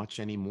talk as much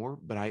anymore,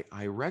 but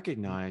I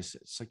recognize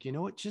it's like,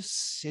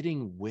 just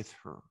sitting with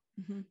her,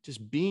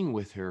 just being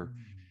with her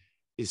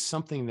is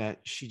something that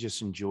she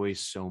just enjoys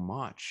so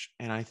much.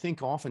 And I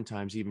think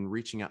oftentimes even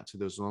reaching out to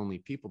those lonely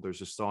people, there's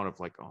this thought of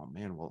like, oh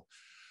man, well,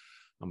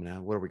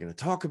 what are we going to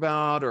talk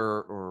about?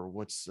 Or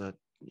what's am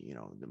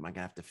I going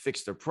to have to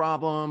fix their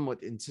problem?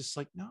 It's just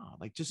like, no,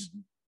 like just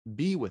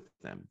be with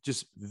them,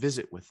 just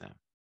visit with them.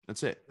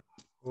 That's it.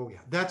 Oh yeah,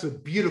 that's a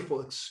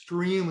beautiful,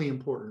 extremely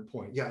important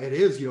point. Yeah, it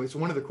is. It's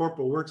one of the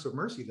corporal works of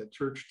mercy that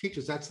church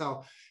teaches. That's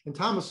how, and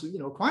Thomas,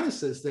 Aquinas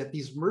says that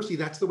these mercy,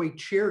 that's the way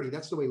charity,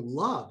 that's the way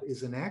love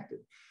is enacted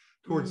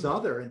towards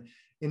other.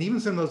 And even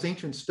some of those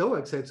ancient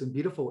Stoics had some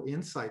beautiful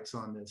insights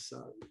on this.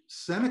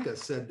 Seneca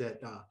said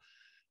that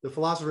the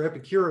philosopher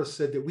Epicurus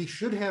said that we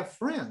should have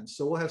friends,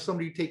 so we'll have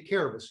somebody to take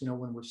care of us,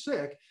 when we're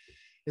sick.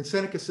 And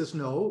Seneca says,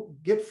 no,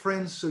 get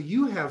friends so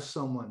you have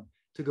someone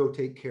to go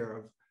take care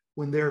of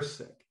when they're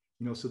sick.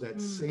 So that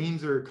same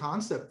sort of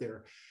concept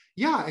there.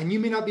 Yeah, and you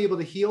may not be able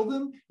to heal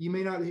them. You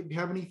may not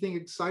have anything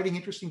exciting,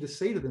 interesting to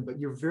say to them, but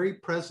your very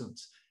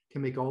presence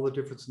can make all the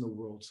difference in the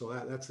world. So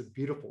that's a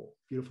beautiful,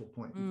 beautiful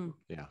point.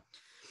 Yeah.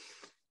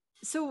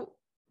 So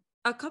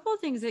a couple of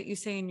things that you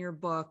say in your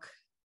book,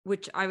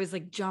 which I was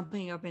like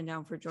jumping up and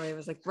down for joy. It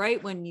was like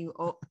right when you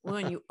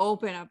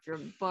open up your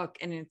book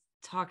and it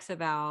talks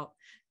about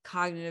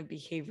cognitive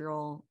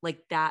behavioral,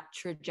 like that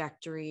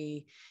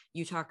trajectory.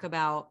 You talk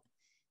about,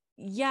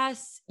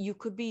 yes, you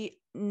could be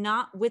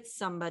not with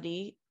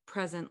somebody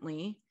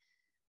presently,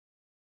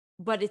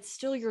 but it's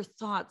still your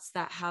thoughts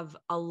that have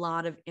a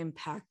lot of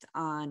impact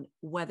on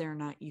whether or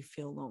not you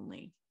feel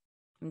lonely.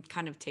 I'm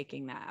kind of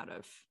taking that out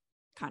of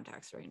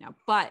context right now,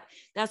 but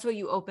that's what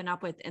you open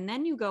up with. And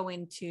then you go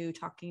into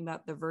talking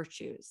about the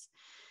virtues,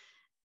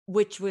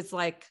 which was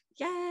like,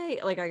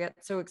 yay. Like I got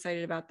so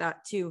excited about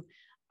that too.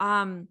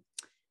 And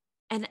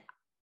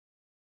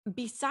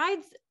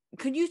besides,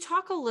 could you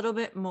talk a little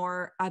bit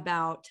more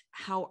about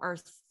how our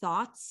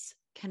thoughts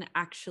can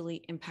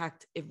actually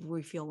impact if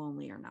we feel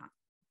lonely or not?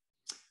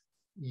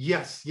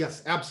 Yes,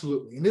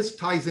 absolutely. And this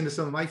ties into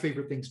some of my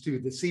favorite things too.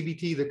 The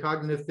CBT, the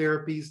cognitive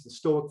therapies, the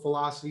Stoic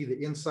philosophy, the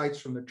insights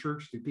from the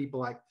church through people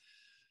like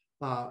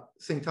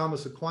St.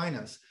 Thomas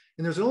Aquinas.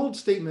 And there's an old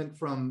statement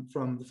from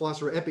the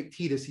philosopher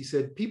Epictetus. He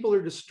said, people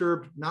are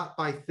disturbed not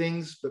by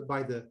things, but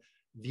by the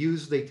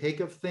views they take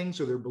of things,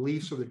 or their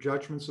beliefs, or their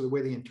judgments, or the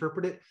way they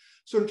interpret it.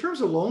 So in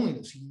terms of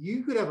loneliness,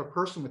 you could have a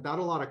person without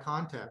a lot of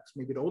contacts,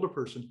 maybe an older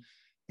person,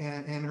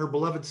 and her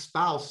beloved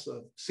spouse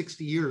of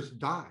 60 years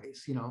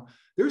dies.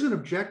 There's an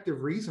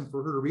objective reason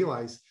for her to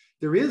realize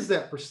there is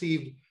that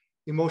perceived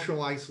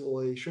emotional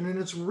isolation, and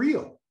it's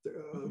real.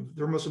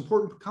 Their most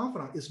important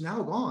confidant is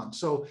now gone.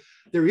 So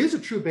there is a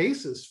true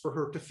basis for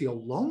her to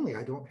feel lonely.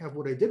 I don't have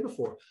what I did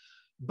before.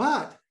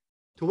 But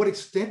to what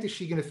extent is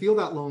she going to feel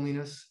that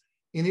loneliness?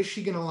 And is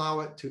she going to allow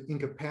it to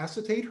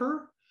incapacitate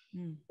her?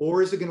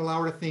 Or is it going to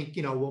allow her to think,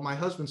 well, my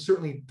husband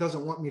certainly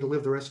doesn't want me to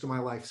live the rest of my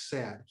life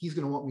sad. He's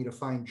going to want me to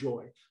find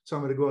joy. So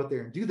I'm going to go out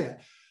there and do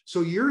that. So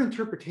your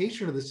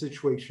interpretation of the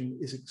situation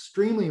is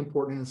extremely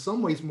important, and in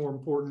some ways more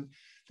important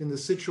than the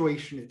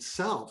situation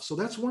itself. So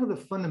that's one of the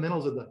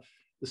fundamentals of the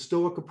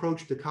Stoic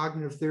approach, the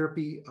cognitive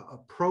therapy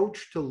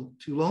approach to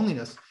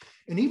loneliness.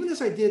 And even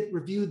as I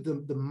reviewed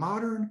the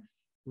modern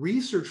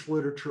research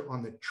literature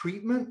on the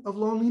treatment of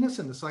loneliness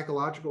and the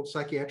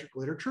psychiatric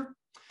literature,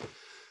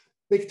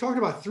 they talked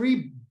about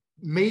three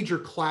major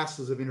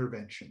classes of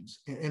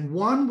interventions. And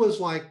one was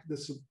like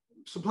this,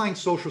 supplying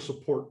social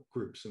support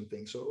groups and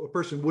things. So a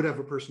person would have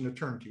a person to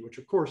turn to, which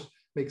of course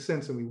makes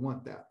sense, and we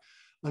want that.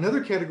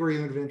 Another category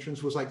of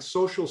interventions was like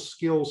social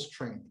skills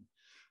training.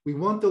 We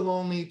want the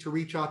lonely to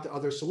reach out to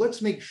others. So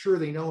let's make sure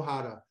they know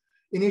how to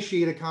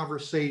initiate a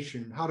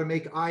conversation, how to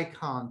make eye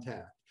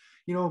contact,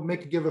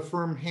 give a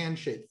firm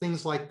handshake,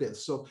 things like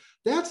this. So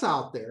that's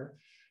out there.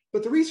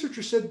 But the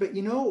researcher said, but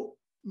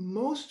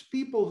most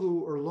people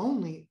who are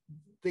lonely,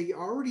 they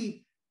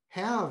already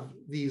have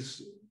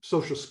these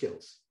social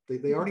skills.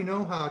 They already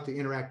know how to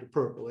interact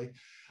appropriately.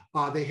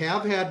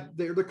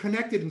 They're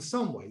connected in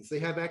some ways. They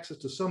have access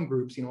to some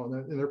groups,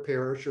 in their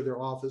parish or their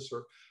office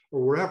or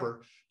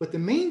wherever. But the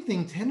main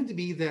thing tended to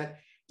be that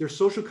their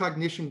social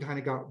cognition kind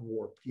of got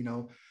warped.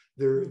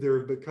 They're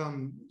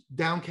become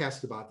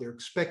downcast about. They're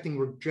expecting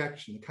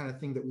rejection, the kind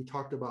of thing that we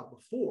talked about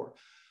before.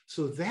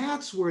 So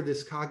that's where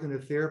this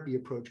cognitive therapy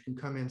approach can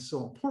come in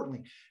so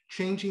importantly,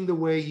 changing the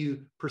way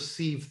you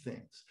perceive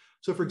things.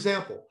 So for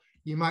example,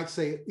 you might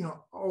say,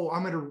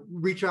 I'm going to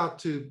reach out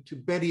to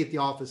Betty at the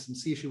office and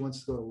see if she wants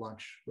to go to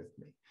lunch with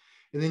me.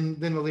 And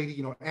then the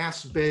lady,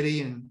 asks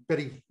Betty, and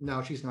Betty,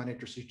 no, she's not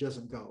interested. She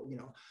doesn't go,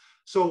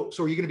 So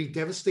are you going to be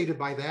devastated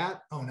by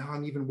that? Oh, now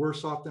I'm even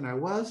worse off than I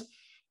was.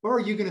 Or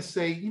are you going to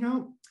say,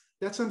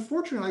 that's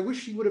unfortunate. I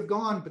wish she would have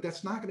gone, but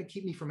that's not going to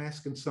keep me from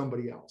asking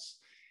somebody else.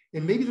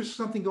 And maybe there's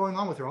something going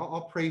on with her.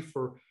 I'll pray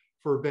for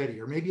Betty,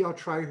 or maybe I'll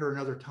try her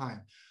another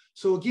time.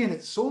 So again,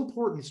 it's so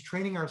important. It's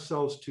training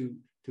ourselves to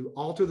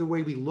alter the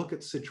way we look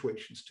at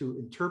situations, to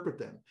interpret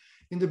them,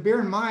 and to bear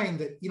in mind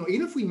that,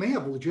 even if we may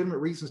have legitimate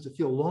reasons to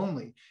feel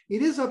lonely,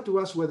 it is up to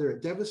us whether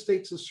it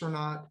devastates us or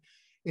not.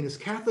 And as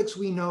Catholics,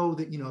 we know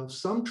that,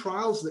 some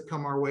trials that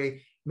come our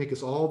way make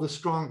us all the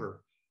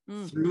stronger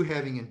through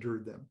having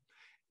endured them.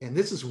 And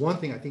this is one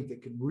thing I think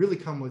that can really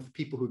come with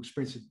people who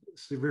experience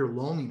severe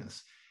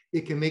loneliness.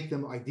 It can make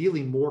them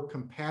ideally more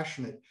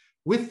compassionate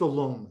with the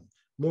lonely,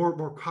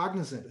 more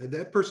cognizant.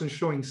 That person is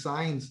showing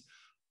signs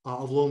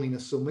of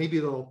loneliness, so maybe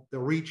they'll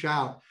reach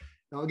out.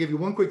 I'll give you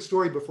one quick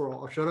story before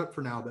I'll shut up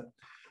for now.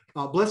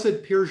 But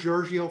Blessed Pier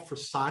Giorgio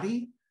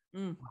Frassati,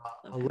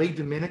 a lay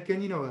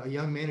Dominican, a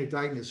young man who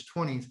died in his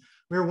 20s.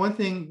 Remember one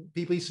thing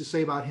people used to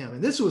say about him,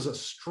 and this was a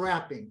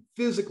strapping,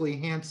 physically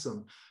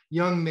handsome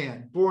young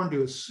man, born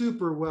to a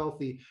super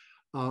wealthy,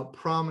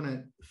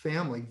 prominent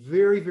family,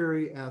 very,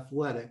 very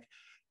athletic.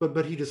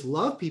 But he just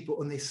loved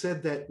people. And they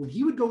said that when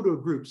he would go to a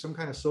group, some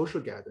kind of social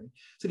gathering,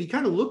 so he'd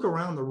kind of look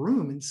around the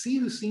room and see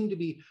who seemed to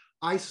be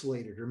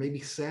isolated or maybe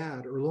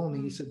sad or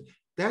lonely. He said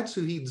that's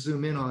who he'd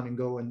zoom in on and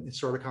go and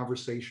start a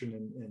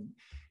conversation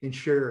and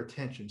share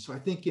attention. So I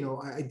think,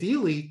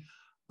 ideally,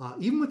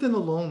 even within the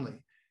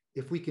lonely,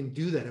 if we can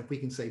do that, if we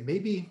can say,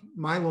 maybe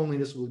my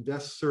loneliness will be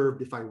best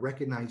served if I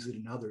recognize it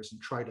in others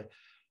and try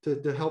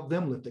to help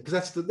them lift it.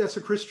 Because that's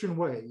a Christian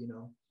way,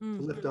 to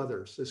lift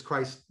others as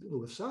Christ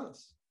lifts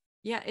us.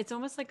 Yeah, it's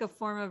almost like a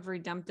form of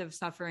redemptive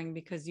suffering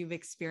because you've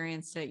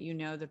experienced it,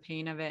 the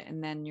pain of it.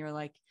 And then you're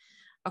like,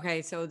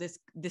 okay, so this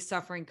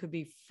suffering could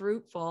be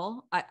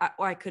fruitful.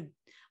 I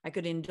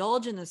could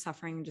indulge in the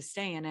suffering and just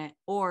stay in it,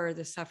 or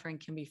the suffering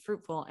can be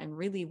fruitful. And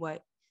really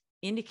what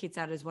indicates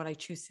that is what I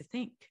choose to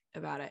think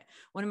about it.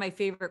 One of my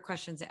favorite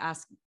questions to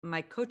ask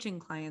my coaching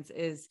clients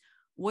is,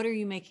 what are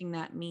you making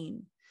that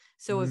mean?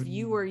 So if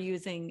you were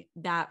using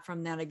that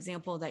from that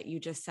example that you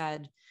just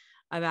said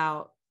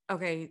about,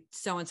 okay,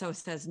 so-and-so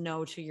says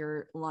no to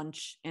your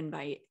lunch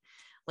invite,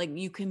 like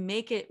you can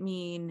make it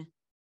mean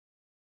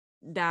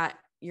that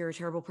you're a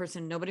terrible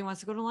person. Nobody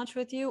wants to go to lunch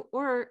with you.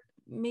 Or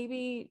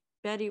maybe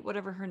Betty,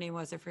 whatever her name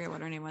was, I forget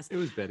what her name was. It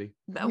was Betty.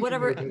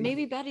 Whatever,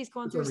 maybe Betty's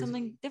going through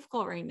something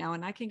difficult right now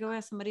and I can go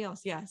ask somebody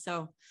else. Yeah.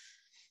 So.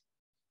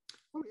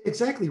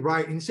 Exactly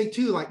right. And say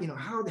too, like,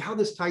 how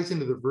this ties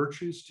into the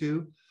virtues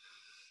too.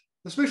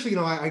 especially,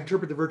 I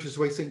interpret the virtues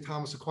the way St.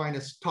 Thomas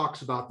Aquinas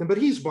talks about them, but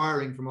he's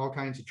borrowing from all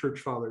kinds of church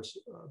fathers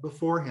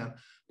before him.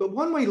 But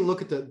one way to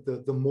look at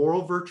the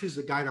moral virtues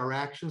that guide our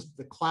actions,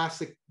 the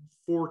classic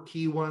 4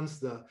 key ones,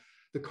 the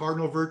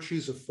cardinal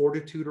virtues of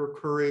fortitude or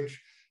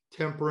courage,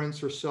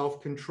 temperance or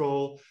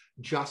self-control,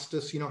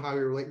 justice, how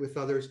you relate with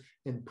others,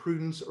 and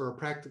prudence or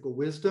practical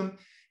wisdom.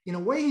 In a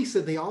way, he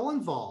said they all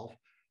involve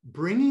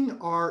bringing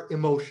our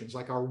emotions,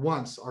 like our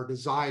wants, our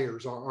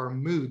desires, our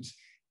moods,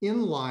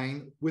 in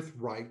line with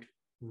right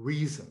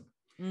reason.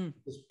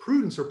 Because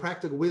prudence or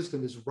practical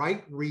wisdom is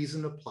right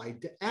reason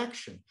applied to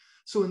action.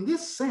 So in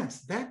this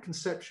sense, that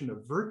conception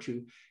of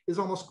virtue is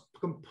almost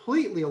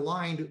completely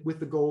aligned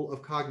with the goal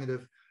of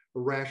cognitive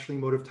or rationally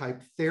motive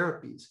type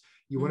therapies.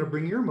 You want to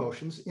bring your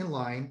emotions in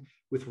line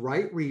with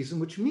right reason,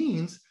 which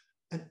means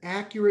an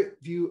accurate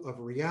view of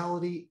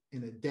reality,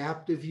 an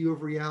adaptive view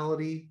of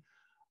reality.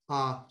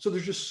 So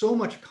there's just so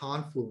much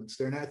confluence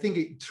there. And I think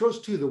it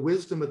shows too the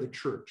wisdom of the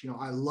church.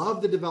 I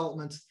love the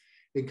developments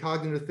in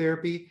cognitive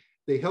therapy.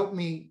 They helped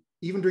me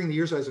even during the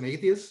years I was an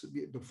atheist,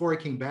 before I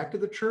came back to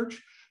the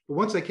church. But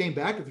once I came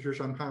back to the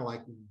church, I'm kind of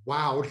like,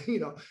 wow,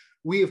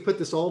 we have put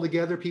this all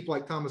together. People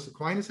like Thomas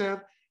Aquinas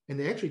have, and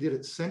they actually did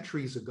it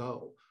centuries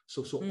ago.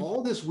 So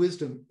all this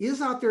wisdom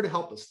is out there to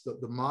help us,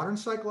 the modern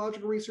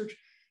psychological research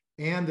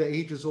and the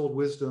ages old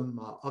wisdom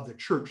of the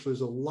church. So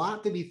there's a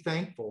lot to be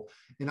thankful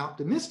and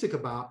optimistic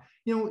about,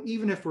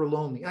 even if we're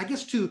lonely. And I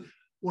guess too,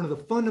 one of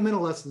the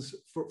fundamental lessons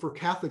for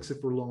Catholics, if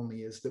we're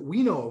lonely, is that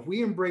we know if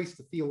we embrace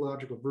the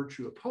theological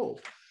virtue of hope,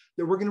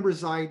 that we're going to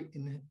reside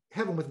in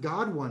heaven with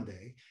God one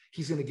day.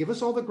 He's going to give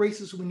us all the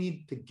graces we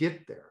need to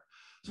get there.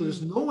 So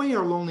there's no way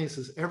our loneliness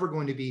is ever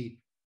going to be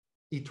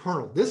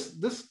eternal.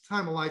 This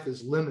time of life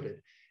is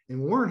limited. And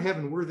when we're in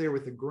heaven, we're there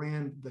with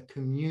the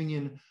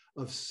communion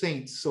of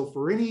saints. So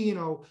for any,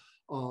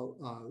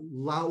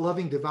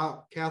 loving,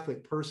 devout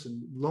Catholic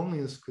person,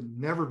 loneliness could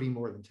never be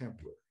more than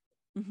temporary.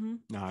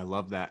 No, I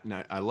love that.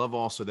 And I love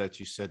also that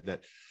you said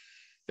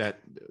that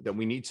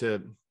we need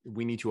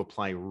to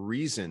apply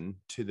reason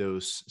to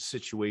those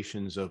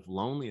situations of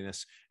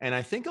loneliness. And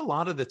I think a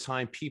lot of the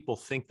time people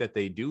think that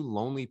they do.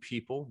 Lonely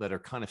people that are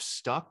kind of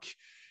stuck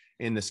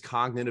in this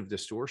cognitive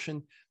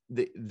distortion,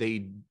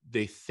 they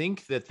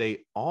think that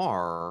they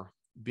are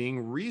being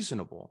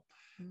reasonable.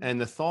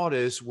 And the thought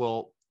is,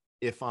 well,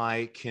 if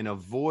I can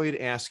avoid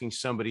asking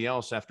somebody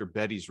else after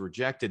Betty's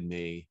rejected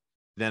me,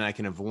 then I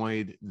can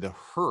avoid the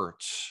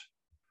hurt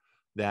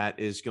that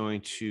is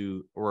going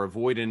to, or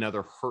avoid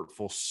another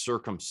hurtful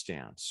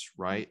circumstance,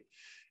 right?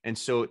 And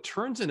so it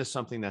turns into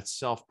something that's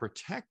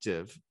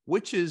self-protective,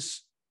 which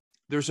is,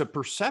 there's a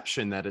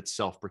perception that it's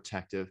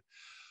self-protective.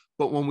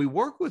 But when we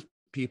work with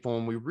people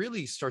and we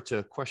really start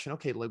to question,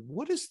 okay, like,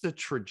 what is the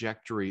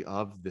trajectory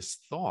of this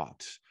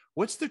thought?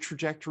 What's the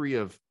trajectory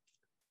of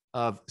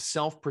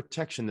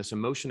self-protection, this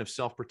emotion of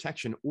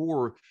self-protection,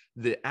 or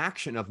the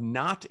action of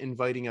not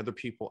inviting other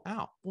people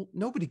out? Well,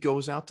 nobody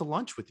goes out to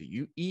lunch with you.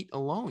 You eat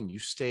alone, you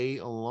stay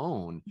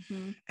alone.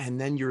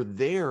 And then you're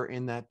there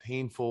in that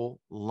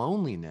painful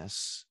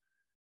loneliness,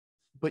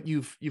 but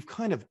you've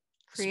kind of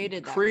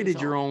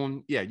created your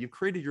own, you've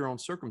created your own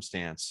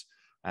circumstance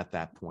at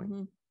that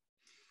point.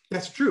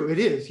 That's true. It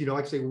is,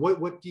 like I say,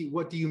 what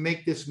do you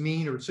make this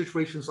mean, or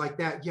situations like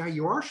that? Yeah,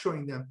 you are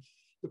showing them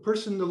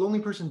the lonely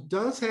person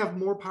does have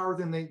more power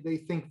than they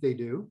think they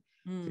do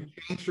to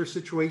change their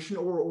situation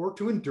or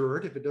to endure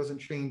it if it doesn't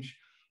change,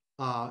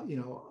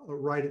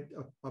 right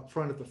up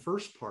front at the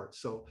first part.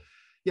 So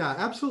yeah,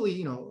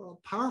 absolutely,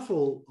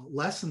 powerful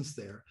lessons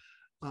there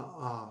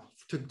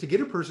to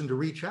get a person to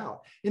reach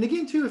out. And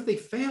again, too, if they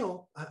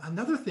fail,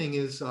 another thing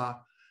is the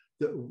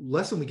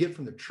lesson we get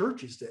from the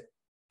church is that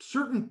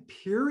certain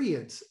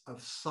periods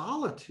of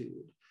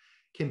solitude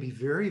can be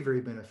very, very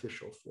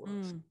beneficial for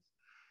us.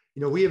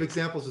 We have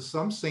examples of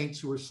some saints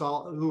who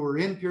were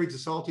in periods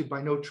of solitude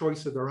by no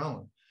choice of their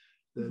own.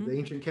 The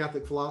ancient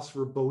Catholic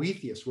philosopher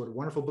Boethius wrote a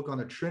wonderful book on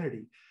the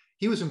Trinity.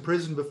 He was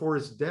imprisoned before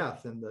his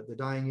death in the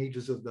dying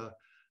ages of the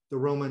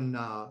Roman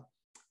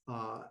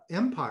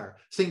Empire.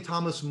 St.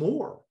 Thomas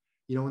More,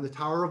 in the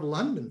Tower of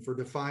London for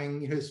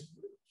defying his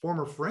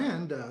former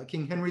friend,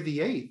 King Henry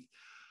VIII.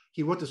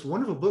 He wrote this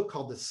wonderful book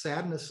called The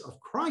Sadness of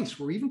Christ,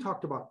 where he even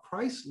talked about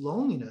Christ's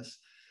loneliness,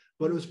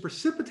 but it was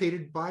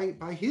precipitated by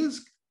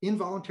his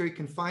involuntary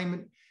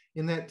confinement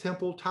in that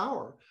temple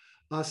tower.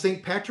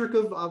 St. Patrick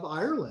of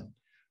Ireland,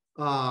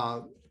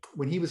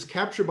 when he was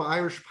captured by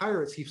Irish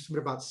pirates, he spent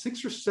about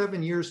 6 or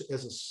 7 years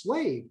as a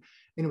slave.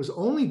 And it was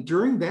only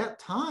during that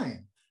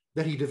time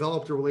that he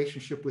developed a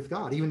relationship with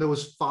God, even though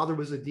his father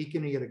was a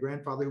deacon, he had a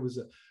grandfather who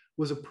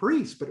was a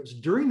priest. But it was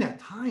during that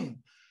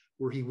time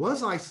where he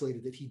was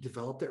isolated that he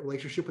developed that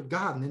relationship with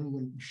God, and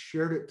then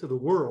shared it to the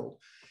world.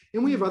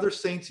 And we have other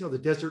saints, the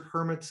desert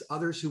hermits,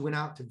 others who went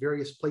out to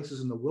various places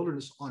in the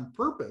wilderness on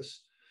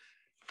purpose,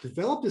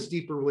 developed this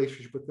deeper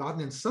relationship with God. And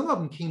then some of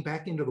them came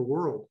back into the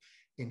world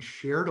and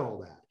shared all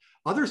that.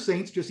 Other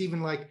saints just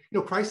even like,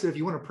 Christ said, if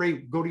you want to pray,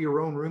 go to your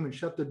own room and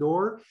shut the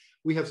door.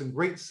 We have some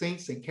great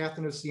saints, St.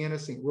 Catherine of Siena,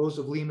 St. Rose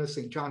of Lima,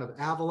 St. John of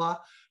Avila,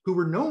 who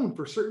were known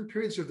for certain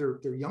periods of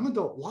their young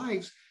adult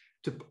lives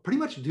to pretty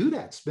much do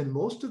that, spend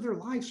most of their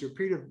lives or a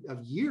period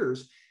of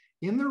years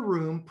in their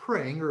room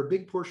praying, or a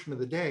big portion of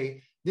the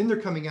day. Then they're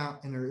coming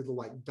out and they're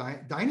like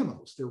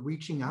dynamos. They're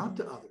reaching out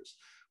to others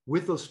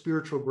with those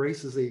spiritual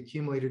graces they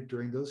accumulated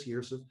during those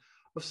years of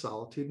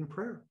solitude and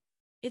prayer.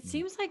 It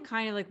seems like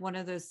kind of like one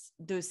of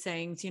those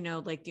sayings,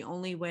 like the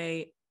only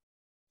way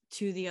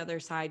to the other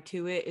side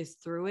to it is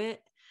through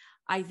it.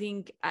 I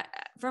think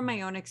from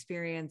my own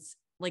experience,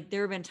 like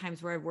there have been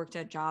times where I've worked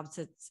at jobs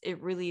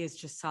it really is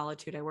just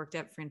solitude. I worked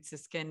at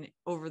Franciscan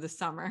over the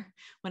summer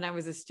when I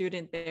was a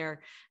student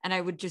there, and I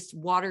would just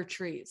water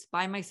trees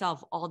by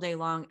myself all day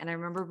long. And I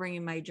remember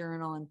bringing my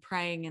journal and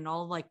praying and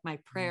all like my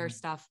prayer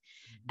stuff.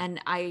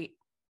 And I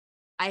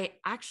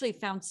actually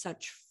found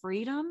such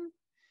freedom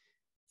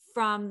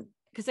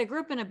because I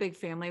grew up in a big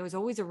family. I was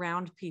always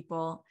around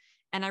people.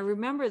 And I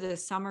remember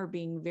this summer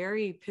being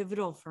very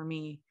pivotal for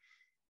me,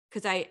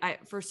 because I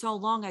for so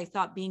long, I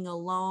thought being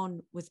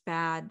alone was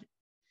bad.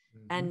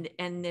 And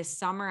this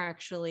summer,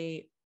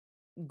 actually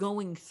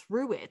going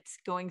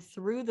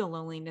through the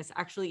loneliness,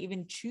 actually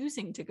even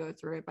choosing to go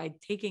through it by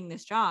taking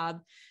this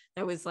job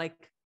that was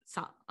like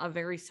a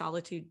very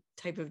solitude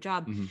type of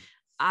job.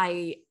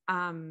 I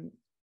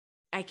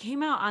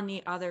came out on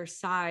the other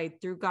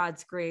side through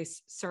God's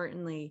grace,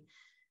 certainly,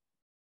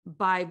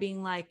 by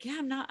being like,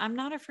 yeah, I'm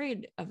not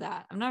afraid of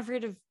that. I'm not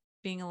afraid of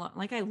being alone.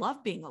 Like, I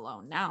love being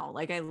alone now.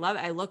 Like I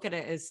look at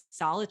it as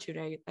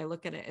solitude. I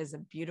look at it as a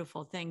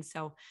beautiful thing.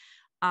 So,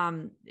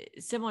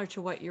 similar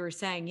to what you were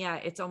saying, yeah,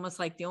 it's almost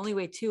like the only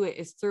way to it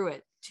is through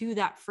it, to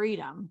that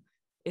freedom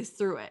is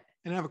through it.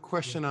 And I have a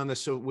question on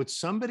this. So if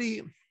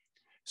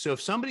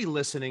somebody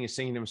listening is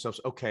thinking to themselves,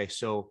 okay,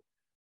 so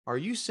are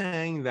you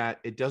saying that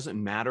it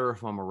doesn't matter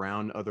if I'm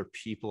around other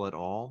people at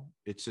all?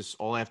 It's just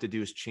all I have to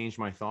do is change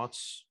my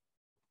thoughts?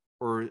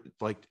 Or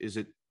like, is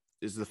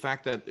the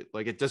fact that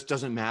like, it just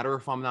doesn't matter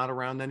if I'm not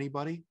around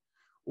anybody?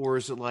 Or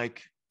is it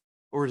like,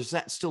 or is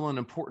that still an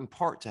important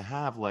part to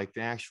have, like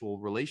the actual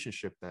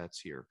relationship that's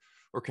here?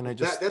 Or can I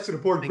just, that's an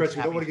important question.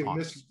 I don't want to give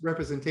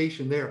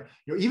misrepresentation there.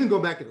 Even go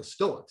back to the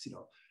Stoics,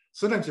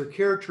 sometimes they're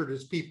caricatured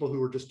as people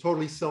who are just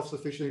totally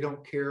self-sufficient. They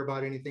don't care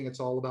about anything. It's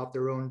all about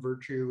their own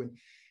virtue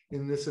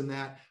and this and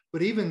that.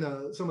 But even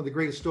some of the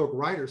greatest Stoic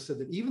writers said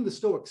that even the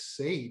Stoic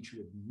sage who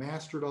had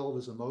mastered all of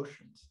his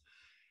emotions,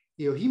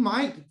 he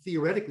might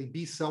theoretically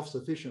be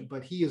self-sufficient,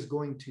 but he is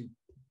going to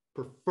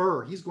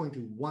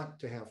want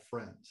to have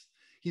friends.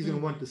 He's going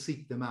to want to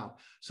seek them out.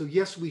 So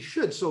yes, we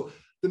should. So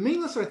the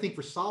main lesson I think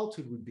for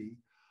solitude would be,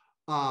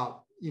 a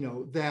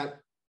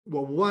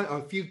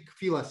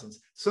few lessons.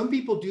 Some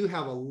people do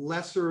have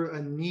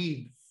a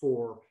need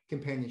for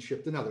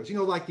companionship than others,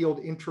 like the old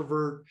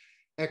introvert,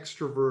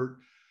 extrovert.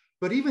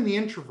 But even the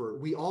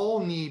introvert, we all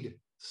need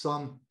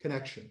some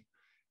connection.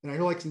 And I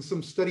know, like in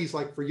some studies,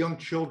 like for young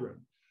children,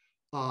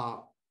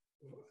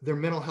 their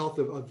mental health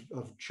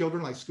of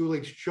children, like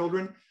school-age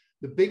children,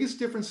 the biggest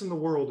difference in the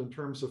world in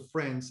terms of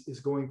friends is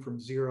going from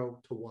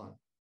 0 to 1.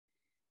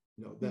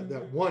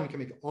 That one can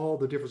make all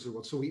the difference in the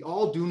world. So we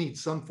all do need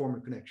some form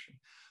of connection.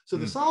 So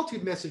the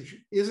solitude message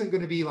isn't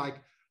going to be like,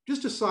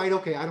 just decide,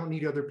 okay, I don't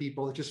need other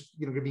people. It's just,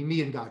 going to be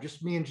me and God,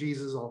 just me and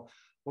Jesus. I'll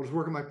just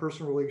work on my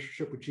personal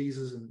relationship with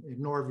Jesus and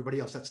ignore everybody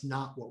else. That's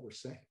not what we're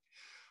saying.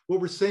 What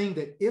we're saying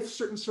that if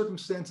certain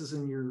circumstances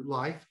in your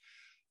life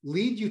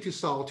lead you to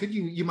solitude,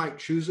 you might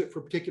choose it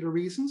for particular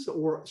reasons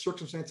or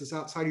circumstances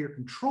outside of your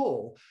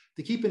control,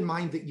 to keep in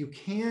mind that you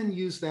can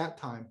use that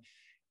time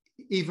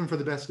even for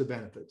the best of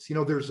benefits.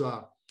 There's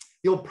the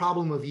old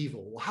problem of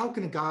evil. Well, how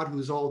can a God who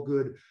is all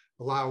good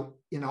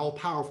all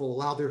powerful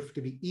allow there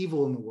to be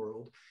evil in the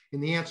world?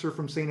 And the answer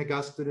from St.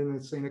 Augustine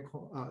and St.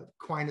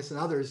 Aquinas and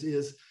others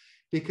is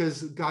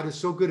because God is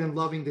so good and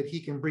loving that he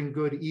can bring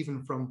good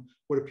even from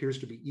what appears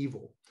to be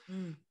evil.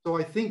 So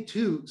I think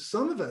too,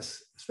 some of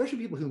us, especially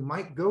people who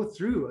might go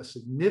through a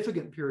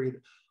significant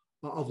period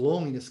of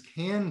loneliness,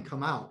 can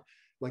come out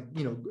like,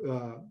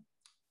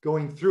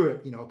 going through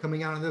it,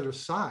 coming out on the other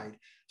side,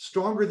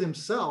 stronger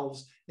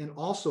themselves and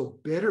also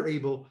better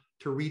able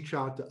to reach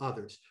out to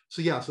others.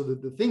 So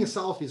the thing of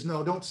solitude is,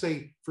 no, don't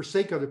say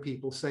forsake other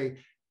people. Say,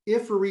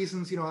 if for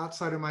reasons,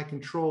 outside of my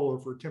control or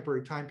for a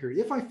temporary time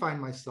period, if I find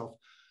myself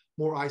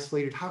more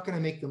isolated, how can I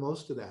make the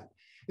most of that?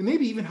 And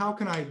maybe even how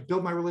can I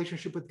build my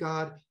relationship with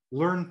God,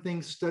 learn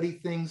things, study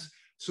things,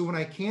 so when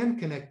I can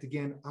connect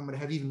again, I'm going to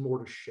have even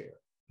more to share.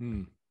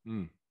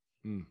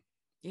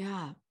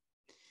 Yeah.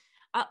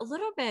 A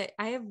little bit.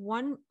 I have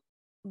one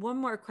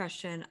more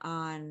question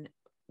on,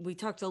 we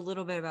talked a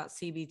little bit about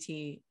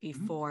CBT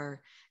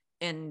before,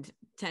 and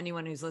to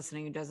anyone who's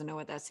listening who doesn't know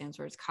what that stands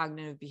for, it's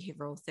cognitive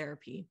behavioral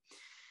therapy.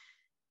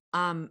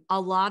 A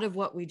lot of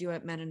what we do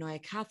at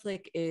Metanoia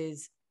Catholic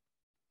is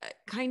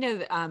kind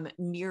of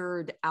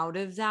mirrored out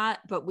of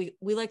that, but we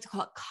like to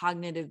call it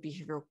cognitive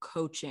behavioral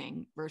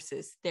coaching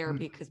versus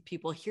therapy, because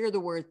people hear the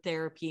word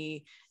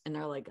therapy and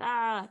they're like,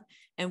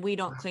 and we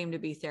don't claim to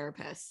be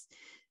therapists.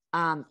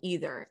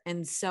 either.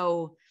 And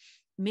so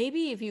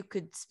maybe if you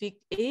could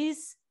speak,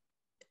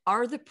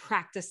 are the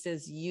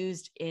practices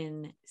used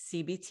in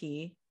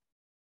CBT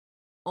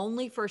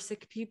only for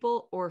sick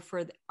people, or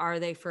are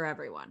they for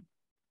everyone?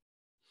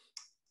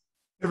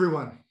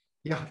 Everyone.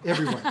 Yeah,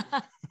 everyone.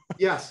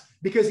 Yes,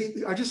 because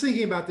I'm just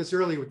thinking about this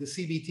earlier with the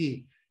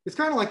CBT. It's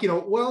kind of like,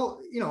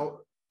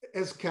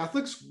 as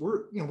Catholics,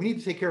 we need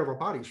to take care of our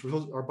bodies.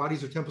 Our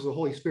bodies are temples of the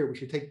Holy Spirit. We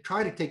should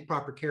try to take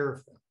proper care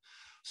of them.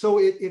 So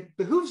it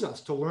behooves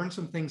us to learn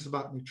some things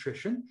about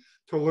nutrition,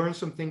 to learn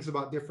some things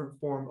about different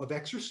form of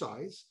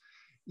exercise,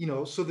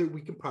 so that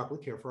we can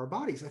properly care for our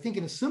bodies. I think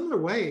in a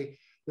similar way,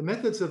 the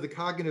methods of the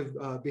cognitive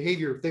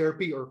behavior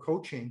therapy or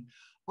coaching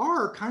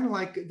are kind of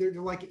like, they're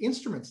like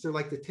instruments. They're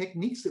like the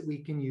techniques that we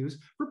can use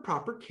for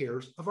proper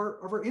cares of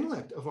our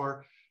intellect, of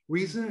our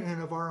reason,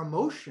 and of our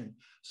emotion.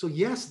 So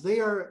yes,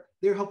 they're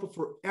helpful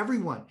for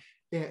everyone.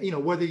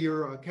 Whether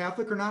you're a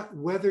Catholic or not,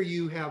 whether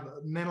you have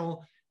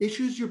mental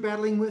issues you're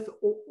battling with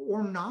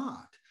or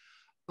not.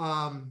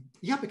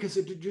 Because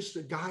it's just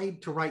a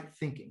guide to right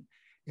thinking.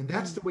 And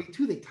that's the way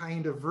too, they tie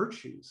into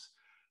virtues.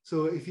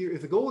 So if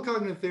the goal of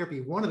cognitive therapy,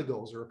 one of the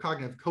goals, or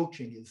cognitive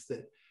coaching, is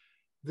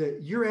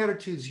that your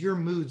attitudes, your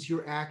moods,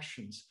 your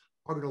actions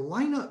are going to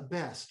line up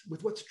best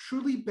with what's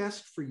truly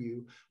best for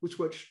you, with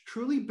what's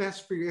truly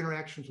best for your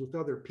interactions with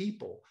other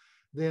people,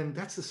 then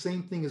that's the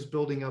same thing as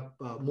building up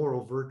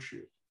moral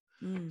virtue.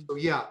 So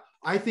yeah,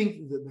 I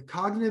think the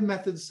cognitive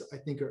methods, I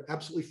think, are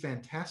absolutely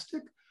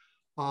fantastic.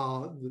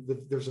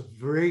 There's a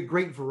very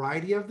great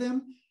variety of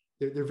them.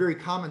 They're very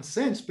common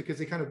sense because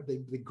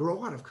they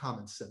grow out of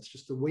common sense,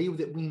 just the way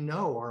that we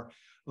know our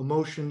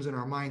emotions and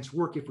our minds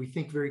work if we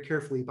think very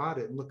carefully about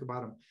it and look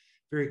about them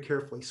very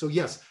carefully. So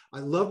yes, I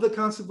love the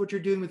concept of what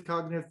you're doing with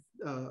cognitive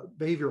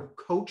behavioral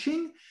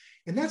coaching.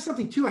 And that's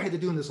something too I had to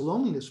do in this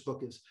loneliness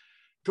book, is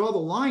draw the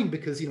line,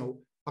 because, am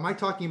I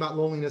talking about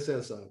loneliness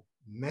as a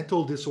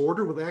mental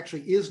disorder? Well, there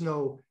actually is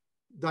no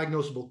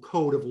diagnosable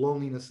code of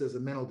loneliness as a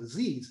mental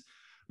disease,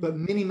 but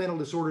many mental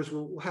disorders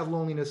will have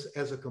loneliness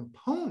as a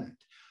component.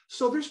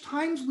 So there's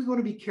times we want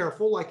to be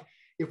careful. Like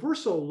if we're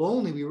so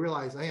lonely, we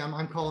realize, hey,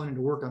 I'm calling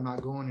into work, I'm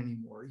not going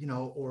anymore,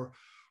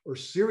 or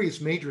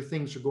serious major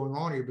things are going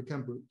on, or you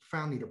become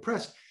profoundly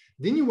depressed.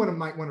 Then you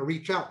might want to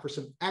reach out for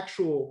some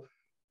actual,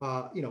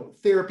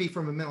 therapy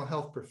from a mental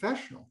health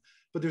professional.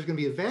 But there's going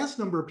to be a vast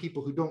number of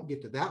people who don't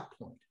get to that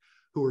point,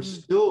 who are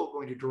still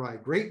going to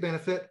derive great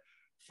benefit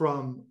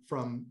from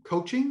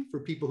coaching, for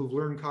people who've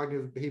learned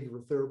cognitive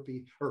behavioral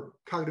therapy or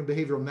cognitive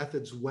behavioral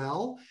methods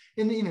well.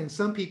 And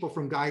some people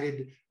from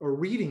guided or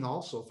reading,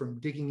 also from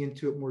digging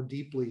into it more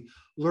deeply,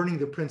 learning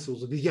the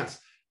principles of, yes,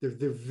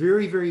 they're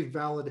very, very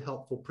valid,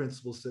 helpful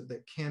principles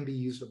that can be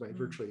used by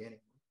virtually anyone.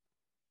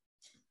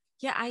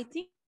 Yeah,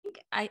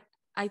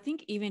 I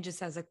think even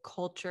just as a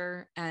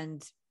culture,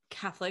 and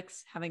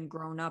Catholics having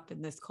grown up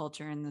in this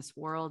culture, in this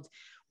world,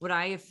 what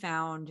I have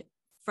found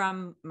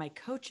from my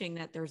coaching,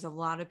 that there's a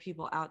lot of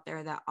people out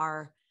there that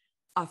are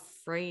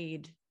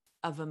afraid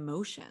of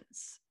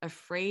emotions,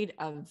 afraid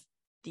of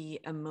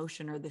the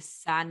emotion or the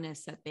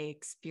sadness that they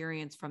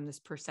experience from this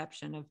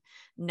perception of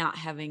not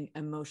having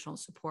emotional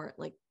support,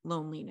 like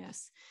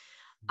loneliness.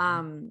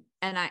 And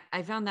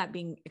I found that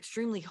being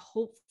extremely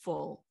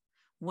hopeful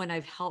when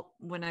I've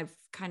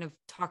kind of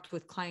talked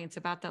with clients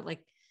about that.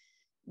 Like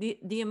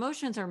the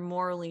emotions are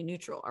morally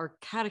neutral. Our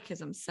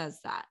catechism says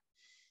that.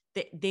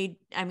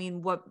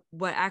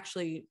 What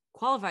actually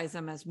qualifies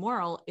them as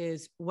moral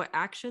is what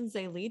actions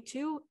they lead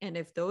to. And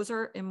if those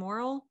are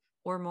immoral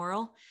or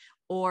moral,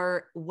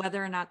 or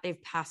whether or not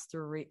they've passed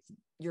through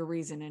your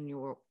reason and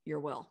your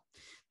will.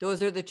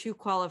 Those are the two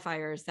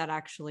qualifiers that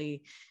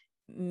actually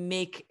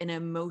make an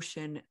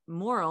emotion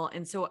moral.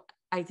 And so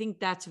I think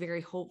that's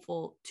very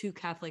hopeful to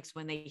Catholics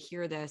when they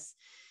hear this,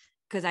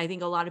 because I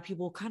think a lot of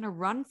people kind of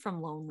run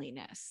from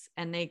loneliness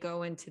and they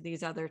go into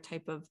these other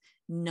type of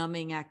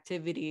numbing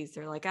activities.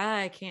 They're like,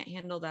 I can't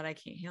handle that. I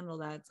can't handle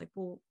that. It's like,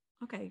 well,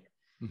 okay,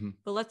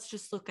 but let's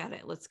just look at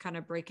it. Let's kind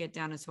of break it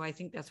down. And so I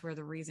think that's where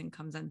the reason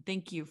comes in.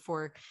 Thank you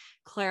for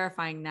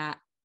clarifying that.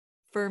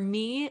 For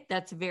me,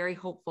 that's very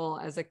hopeful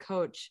as a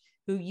coach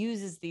who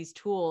uses these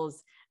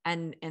tools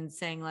and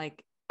saying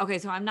like, okay,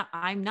 so I'm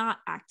not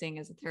acting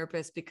as a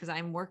therapist because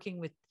I'm working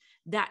with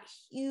that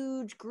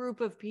huge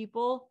group of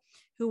people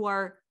who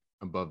are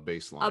above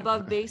baseline,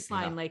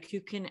 yeah. Like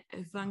who can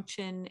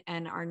function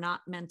and are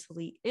not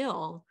mentally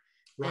ill,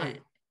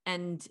 right,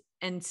 and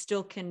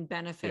still can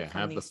benefit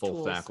from have these the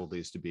full tools.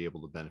 Faculties to be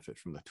able to benefit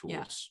from the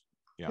tools.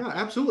 Yeah,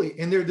 absolutely.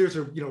 And there's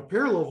a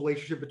parallel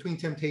relationship between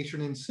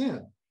temptation and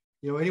sin.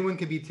 Anyone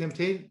can be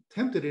tempted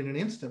in an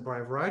instant by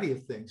a variety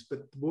of things,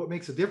 but what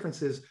makes a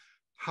difference is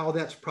how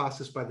that's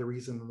processed by the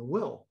reason and the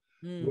will,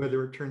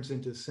 whether it turns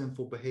into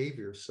sinful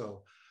behavior.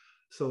 So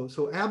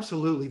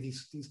absolutely,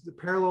 the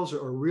parallels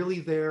are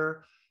really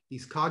there.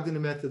 These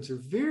cognitive methods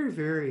are very,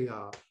 very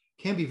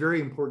can be very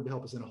important to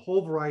help us in a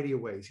whole variety of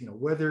ways.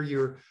 Whether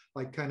you're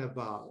like kind of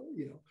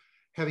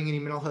having any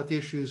mental health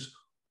issues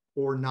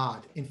or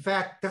not. In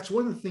fact, that's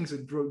one of the things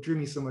that drew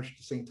me so much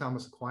to St.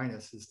 Thomas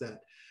Aquinas, is that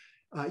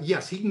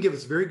Yes, he can give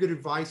us very good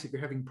advice if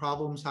you're having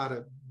problems, how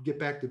to get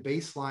back to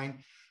baseline.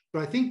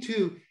 But I think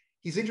too,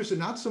 he's interested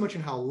not so much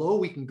in how low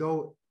we can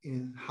go,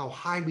 in how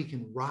high we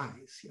can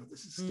rise.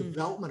 This is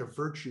development of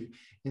virtue.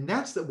 And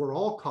that's that we're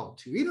all called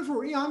to. Even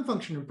if I'm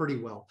functioning pretty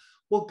well.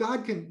 Well,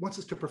 God wants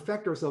us to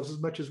perfect ourselves as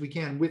much as we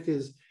can with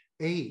his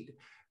aid.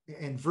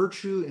 And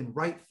virtue and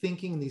right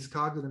thinking and these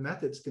cognitive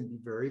methods can be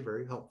very,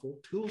 very helpful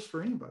tools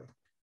for anybody.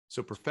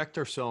 So perfect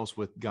ourselves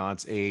with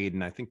God's aid.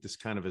 And I think this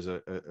kind of is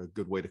a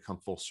good way to come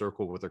full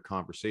circle with our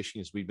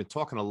conversation, is we've been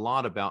talking a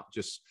lot about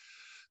just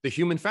the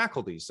human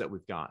faculties that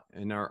we've got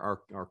and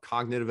our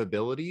cognitive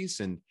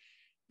abilities. And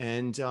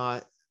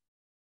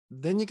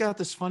then you got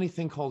this funny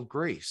thing called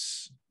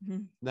grace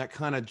that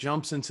kind of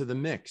jumps into the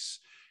mix.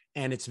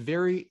 And it's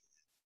very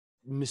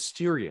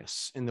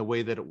mysterious in the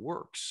way that it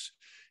works.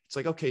 It's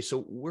like, okay,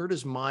 so where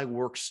does my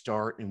work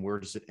start and where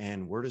does it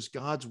end? Where does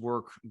God's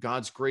work,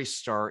 God's grace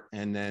start?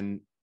 And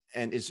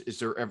is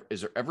there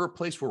ever a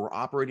place where we're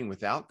operating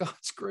without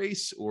God's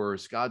grace, or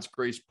is God's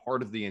grace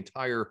part of the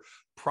entire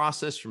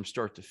process from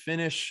start to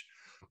finish?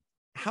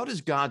 How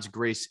does God's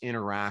grace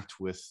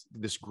interact with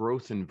this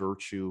growth in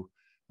virtue,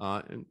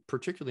 and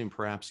particularly and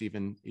perhaps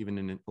even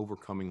in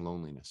overcoming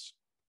loneliness?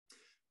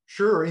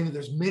 Sure, and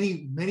there's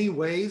many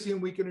ways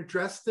we can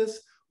address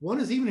this. One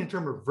is even in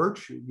terms of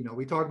virtue.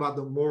 We talk about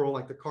the moral,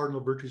 like the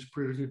cardinal virtues,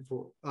 purity,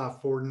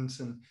 forbearance,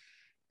 and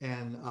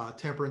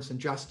temperance and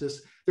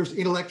justice. There's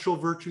intellectual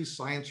virtues,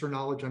 science or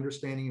knowledge,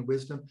 understanding and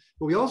wisdom.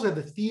 But we also have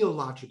the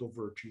theological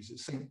virtues,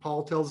 as St.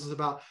 Paul tells us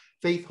about: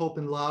 faith, hope,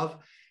 and love.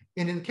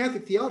 And in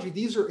Catholic theology,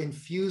 these are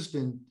infused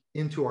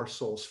into our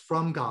souls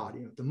from God.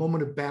 At the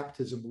moment of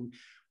baptism,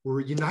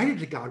 we're united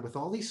to God with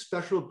all these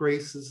special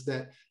graces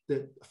that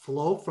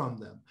flow from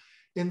them.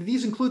 And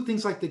these include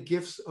things like the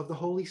gifts of the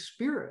Holy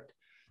Spirit.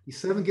 These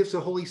 7 gifts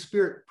of the Holy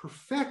Spirit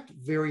perfect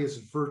various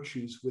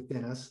virtues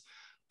within us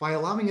by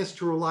allowing us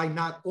to rely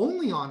not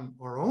only on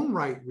our own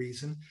right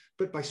reason,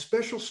 but by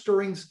special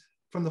stirrings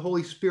from the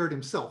Holy Spirit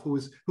himself, who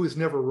is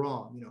never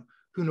wrong,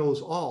 who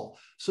knows all.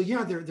 So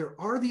yeah, there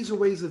are these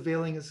ways of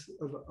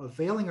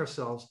availing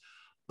ourselves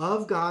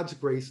of God's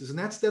graces. And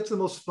that's the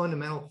most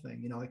fundamental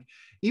thing. Like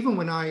even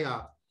when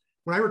I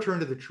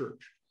returned to the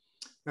church,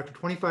 after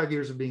 25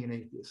 years of being an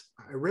atheist,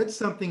 I read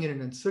something in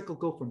an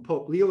encyclical from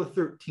Pope Leo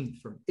XIII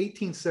from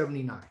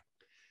 1879.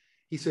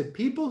 He said,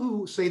 people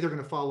who say they're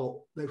going to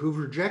follow, who've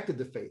rejected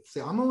the faith,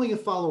 say, I'm only going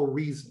to follow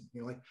reason,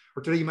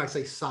 or today you might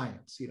say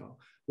science,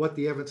 what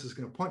the evidence is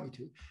going to point me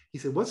to. He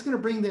said, what's going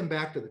to bring them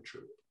back to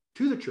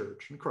the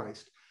church and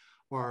Christ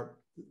are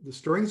the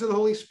stirrings of the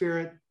Holy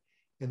Spirit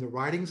and the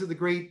writings of the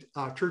great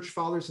church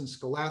fathers and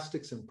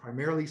scholastics, and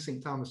primarily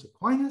St. Thomas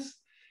Aquinas.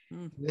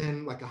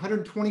 Then like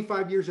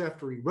 125 years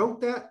after he wrote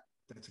that,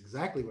 that's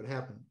exactly what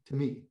happened to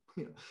me.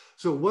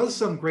 So it was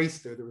some grace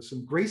there. There was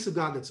some grace of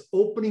God that's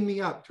opening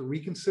me up to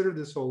reconsider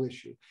this whole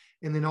issue,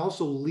 and then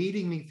also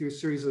leading me through a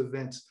series of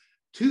events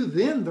to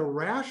then the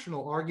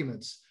rational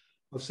arguments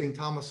of St.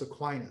 Thomas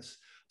Aquinas.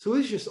 So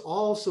it's just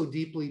all so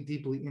deeply,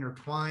 deeply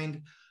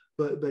intertwined.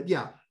 But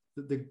yeah,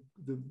 the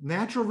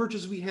natural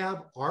virtues we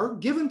have are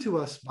given to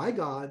us by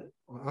God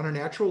on a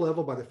natural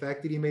level by the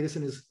fact that he made us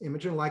in his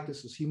image and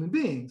likeness as human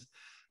beings.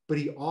 But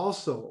he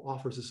also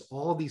offers us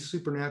all these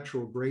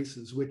supernatural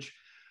graces, which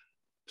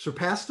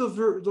surpass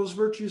those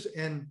virtues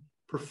and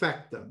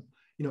perfect them.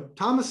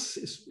 Thomas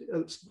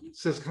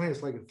says kind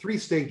of like in 3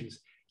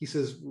 stages. He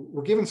says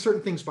we're given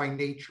certain things by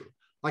nature,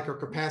 like our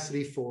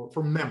capacity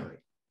for memory.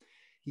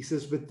 He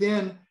says, but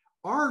then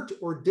art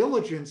or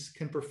diligence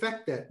can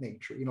perfect that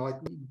nature. Like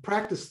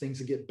practice things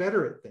and get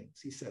better at things,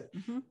 he said.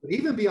 But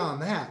even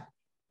beyond that,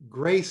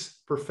 grace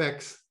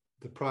perfects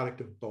the product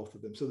of both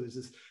of them. So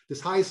there's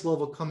this highest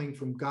level coming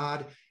from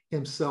God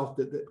himself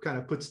that kind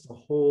of puts the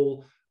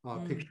whole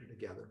picture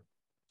together.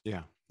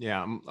 Yeah.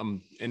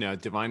 I'm in a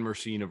Divine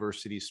Mercy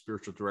University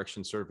spiritual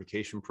direction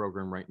certification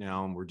program right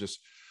now, and we're just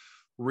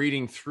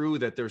reading through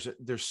that.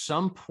 There's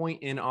some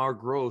point in our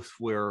growth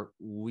where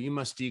we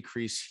must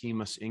decrease, he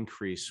must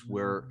increase,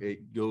 where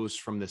it goes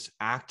from this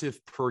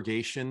active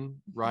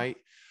purgation, right,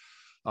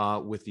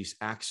 with these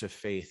acts of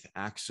faith,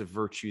 acts of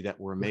virtue that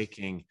we're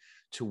making,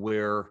 to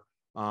where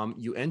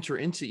you enter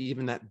into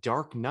even that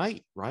dark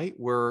night, right,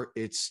 where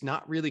it's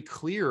not really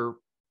clear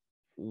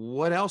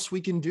what else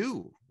we can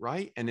do,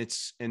 right? And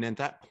at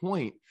that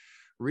point,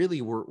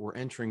 really, we're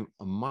entering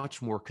a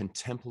much more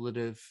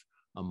contemplative,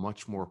 a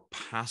much more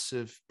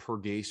passive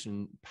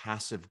purgation,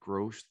 passive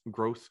growth,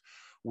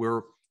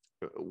 where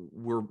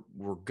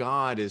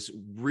God is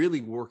really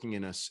working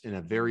in us in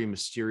a very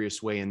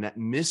mysterious way. And that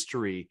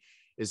mystery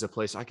is a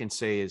place I can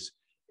say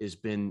has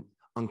been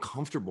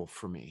uncomfortable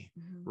for me,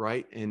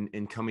 right?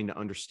 In coming to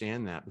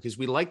understand that, because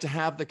we like to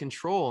have the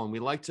control and we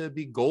like to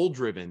be goal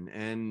driven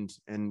and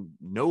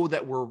know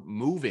that we're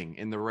moving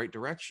in the right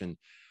direction.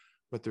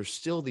 But there's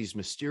still these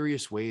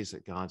mysterious ways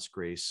that God's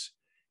grace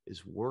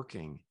is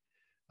working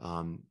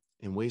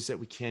in ways that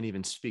we can't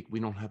even speak.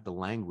 We don't have the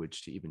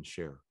language to even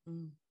share.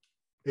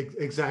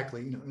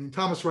 Exactly. And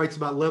Thomas writes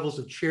about levels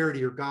of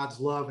charity or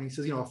God's love. And he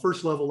says, a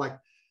first level, like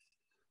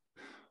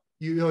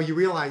you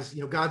realize,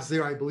 God's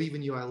there. I believe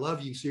in you. I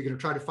love you. So you're going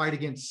to try to fight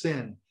against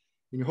sin.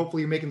 And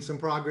hopefully you're making some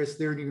progress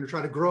there, and you're going to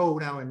try to grow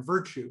now in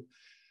virtue.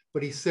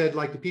 But he said,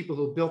 like the people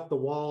who built the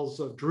walls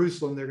of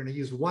Jerusalem, they're going to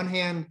use one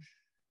hand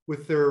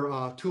with their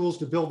tools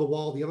to build the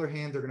wall. The other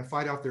hand, they're going to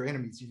fight out their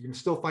enemies. You're going to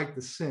still fight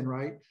the sin,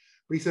 right?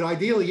 But he said,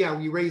 ideally, yeah,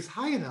 we raise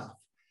high enough,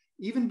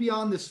 even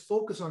beyond this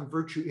focus on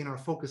virtue, and our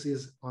focus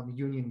is on the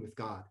union with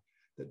God,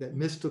 that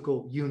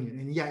mystical union.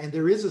 And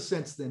there is a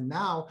sense then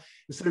now,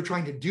 instead of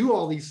trying to do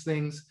all these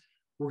things,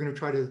 we're going to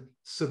try to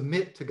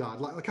submit to God,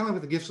 kind of like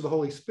with the gifts of the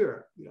Holy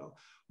Spirit.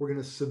 We're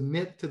going to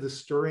submit to the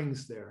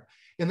stirrings there.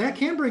 And that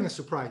can bring us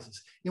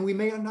surprises. And we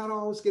may not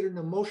always get an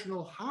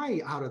emotional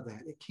high out of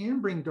that. It can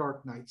bring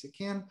dark nights. It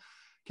can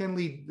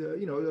lead,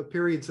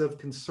 periods of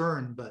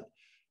concern. But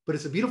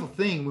it's a beautiful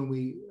thing when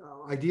we,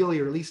 ideally,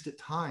 or at least at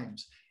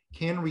times,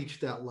 can reach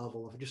that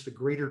level of just a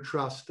greater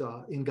trust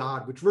in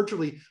God, which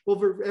virtually,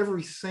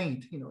 every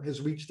saint,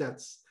 has reached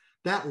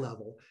that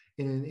level.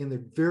 And in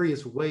the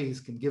various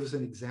ways can give us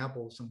an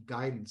example, some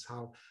guidance,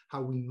 how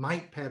we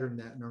might pattern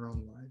that in our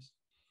own lives.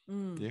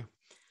 Yeah.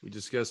 We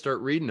just got to start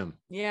reading them.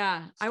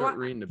 Yeah. I want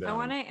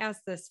to ask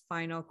this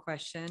final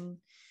question.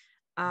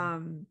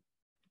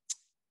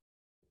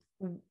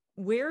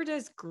 Where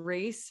does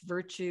grace,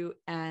 virtue,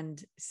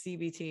 and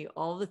CBT,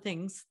 all the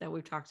things that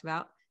we've talked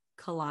about,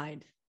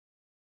 collide?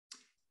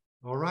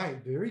 All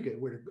right. Very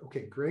good.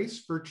 Okay.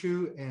 Grace,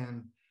 virtue,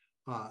 and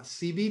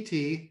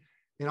CBT.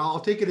 And I'll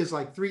take it as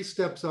like 3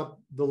 steps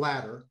up the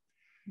ladder.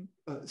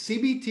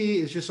 CBT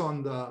is just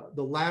on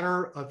the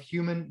ladder of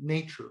human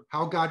nature,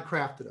 how God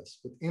crafted us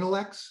with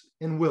intellects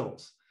and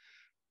wills.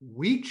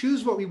 We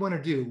choose what we want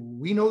to do.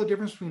 We know the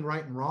difference between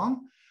right and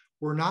wrong.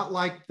 We're not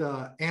like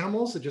the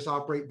animals that just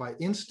operate by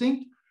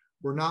instinct.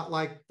 We're not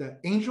like the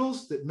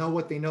angels that know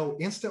what they know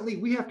instantly.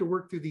 We have to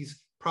work through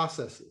these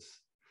processes.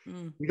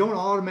 We don't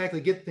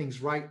automatically get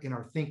things right in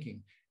our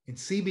thinking. And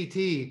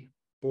CBT,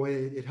 boy,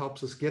 it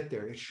helps us get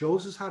there. It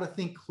shows us how to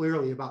think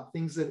clearly about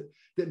things that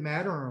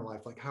matter in our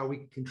life, like how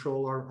we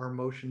control our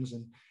emotions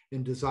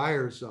and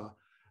desires,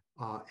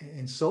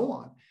 and so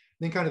on.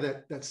 Then kind of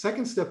that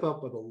second step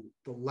up of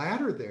the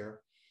ladder there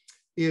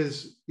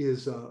is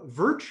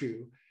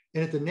virtue.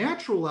 And at the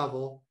natural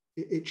level,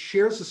 it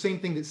shares the same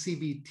thing that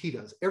CBT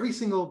does. Every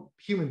single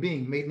human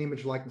being made in the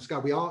image and likeness of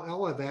God, we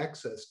all have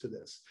access to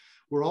this.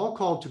 We're all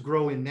called to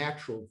grow in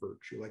natural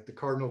virtue, like the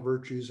cardinal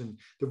virtues and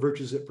the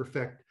virtues that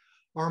perfect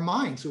our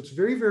mind. So it's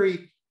very,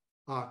 very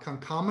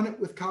concomitant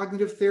with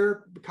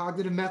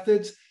cognitive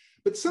methods.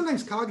 But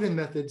sometimes cognitive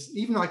methods,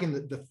 even like in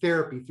the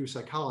therapy through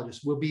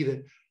psychologists, will be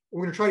that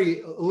we're going to try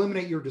to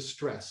eliminate your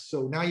distress.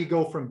 So now you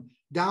go from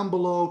down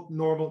below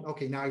normal.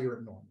 Okay, now you're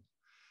at normal.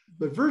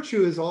 But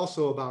virtue is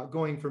also about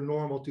going from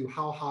normal to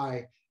how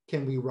high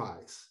can we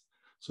rise.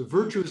 So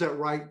virtue is that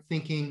right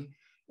thinking.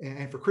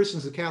 And for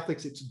Christians and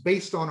Catholics, it's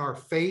based on our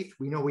faith.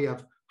 We know we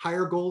have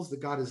higher goals that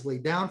God has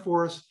laid down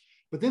for us.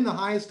 But then the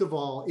highest of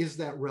all is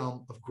that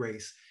realm of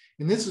grace.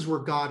 And this is where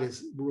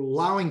we're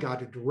allowing God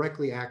to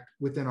directly act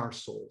within our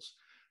souls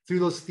through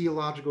those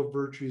theological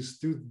virtues,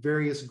 through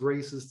various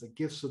graces, the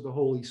gifts of the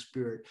Holy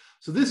Spirit.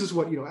 So this is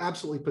what,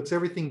 absolutely puts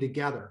everything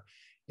together.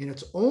 And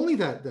it's only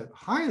that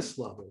highest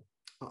level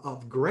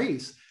of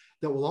grace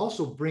that will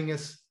also bring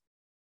us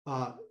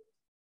to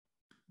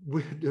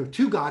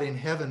God in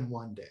heaven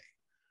one day.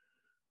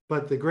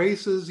 But the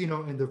graces,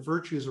 and the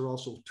virtues are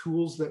also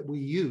tools that we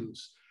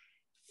use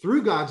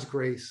through God's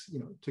grace,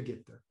 to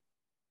get there.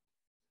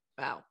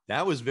 Wow.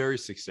 That was very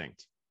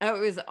succinct. That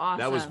was awesome.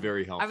 That was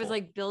very helpful. I was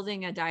like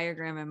building a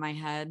diagram in my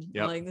head.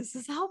 Yep. Like, this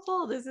is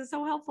helpful. This is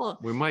so helpful.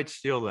 We might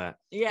steal that.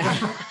 Yeah.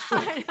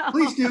 I know.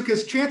 Please do,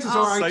 because chances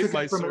are I took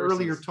it from an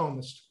earlier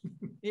Thomist.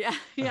 Yeah.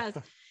 Yes.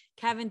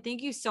 Kevin,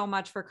 thank you so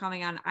much for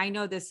coming on. I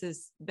know this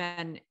has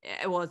been,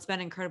 it's been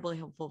incredibly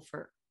helpful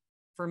for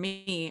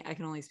me. I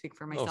can only speak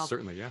for myself. Oh,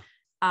 certainly. Yeah.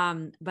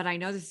 But I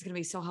know this is going to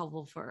be so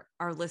helpful for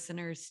our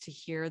listeners to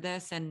hear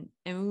this. And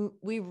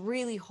we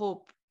really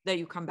hope that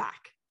you come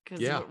back,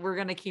 because we're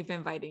going to keep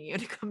inviting you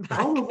to come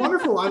back. Oh,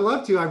 wonderful. I'd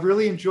love to. I've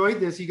really enjoyed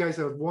this. You guys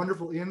have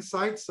wonderful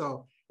insights.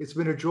 So it's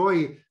been a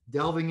joy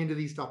delving into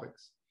these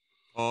topics.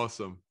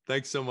 Awesome.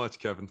 Thanks so much,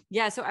 Kevin.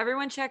 Yeah. So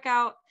everyone check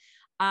out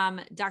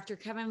Dr.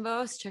 Kevin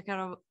Vost. Check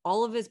out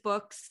all of his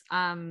books.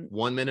 1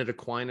 Minute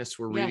Aquinas.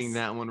 We're reading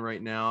that one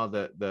right now.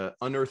 The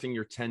Unearthing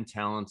Your 10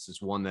 Talents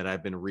is one that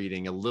I've been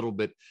reading a little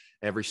bit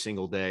every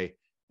single day.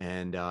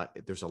 And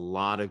there's a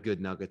lot of good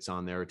nuggets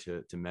on there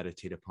to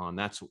meditate upon.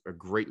 That's a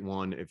great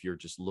one if you're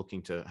just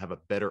looking to have a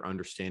better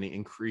understanding,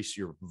 increase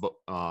your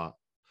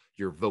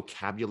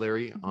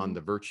vocabulary on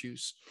the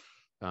virtues.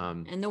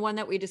 And the one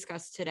that we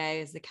discussed today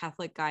is the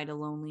Catholic Guide to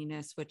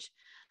Loneliness, which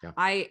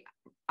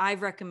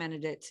I've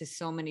recommended it to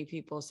so many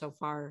people so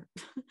far.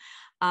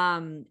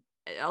 A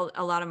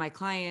lot of my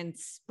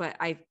clients, but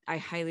I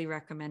highly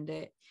recommend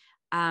it.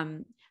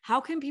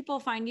 How can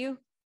people find you?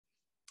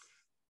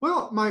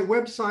 Well, my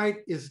website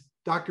is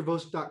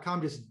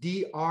drvost.com, just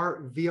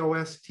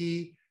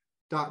drvost.com.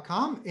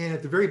 And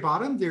at the very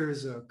bottom, there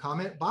is a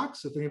comment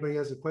box. If anybody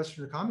has a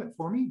question or comment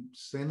for me,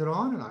 send it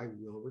on and I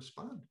will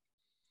respond.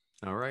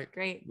 All right.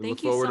 Great. We Thank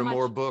look you forward so to much.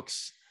 more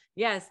books.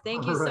 Yes.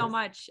 Thank you All so right.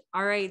 much.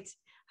 All right.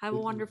 Have a Thank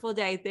you. wonderful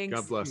day. Thanks.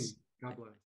 God bless. God bless.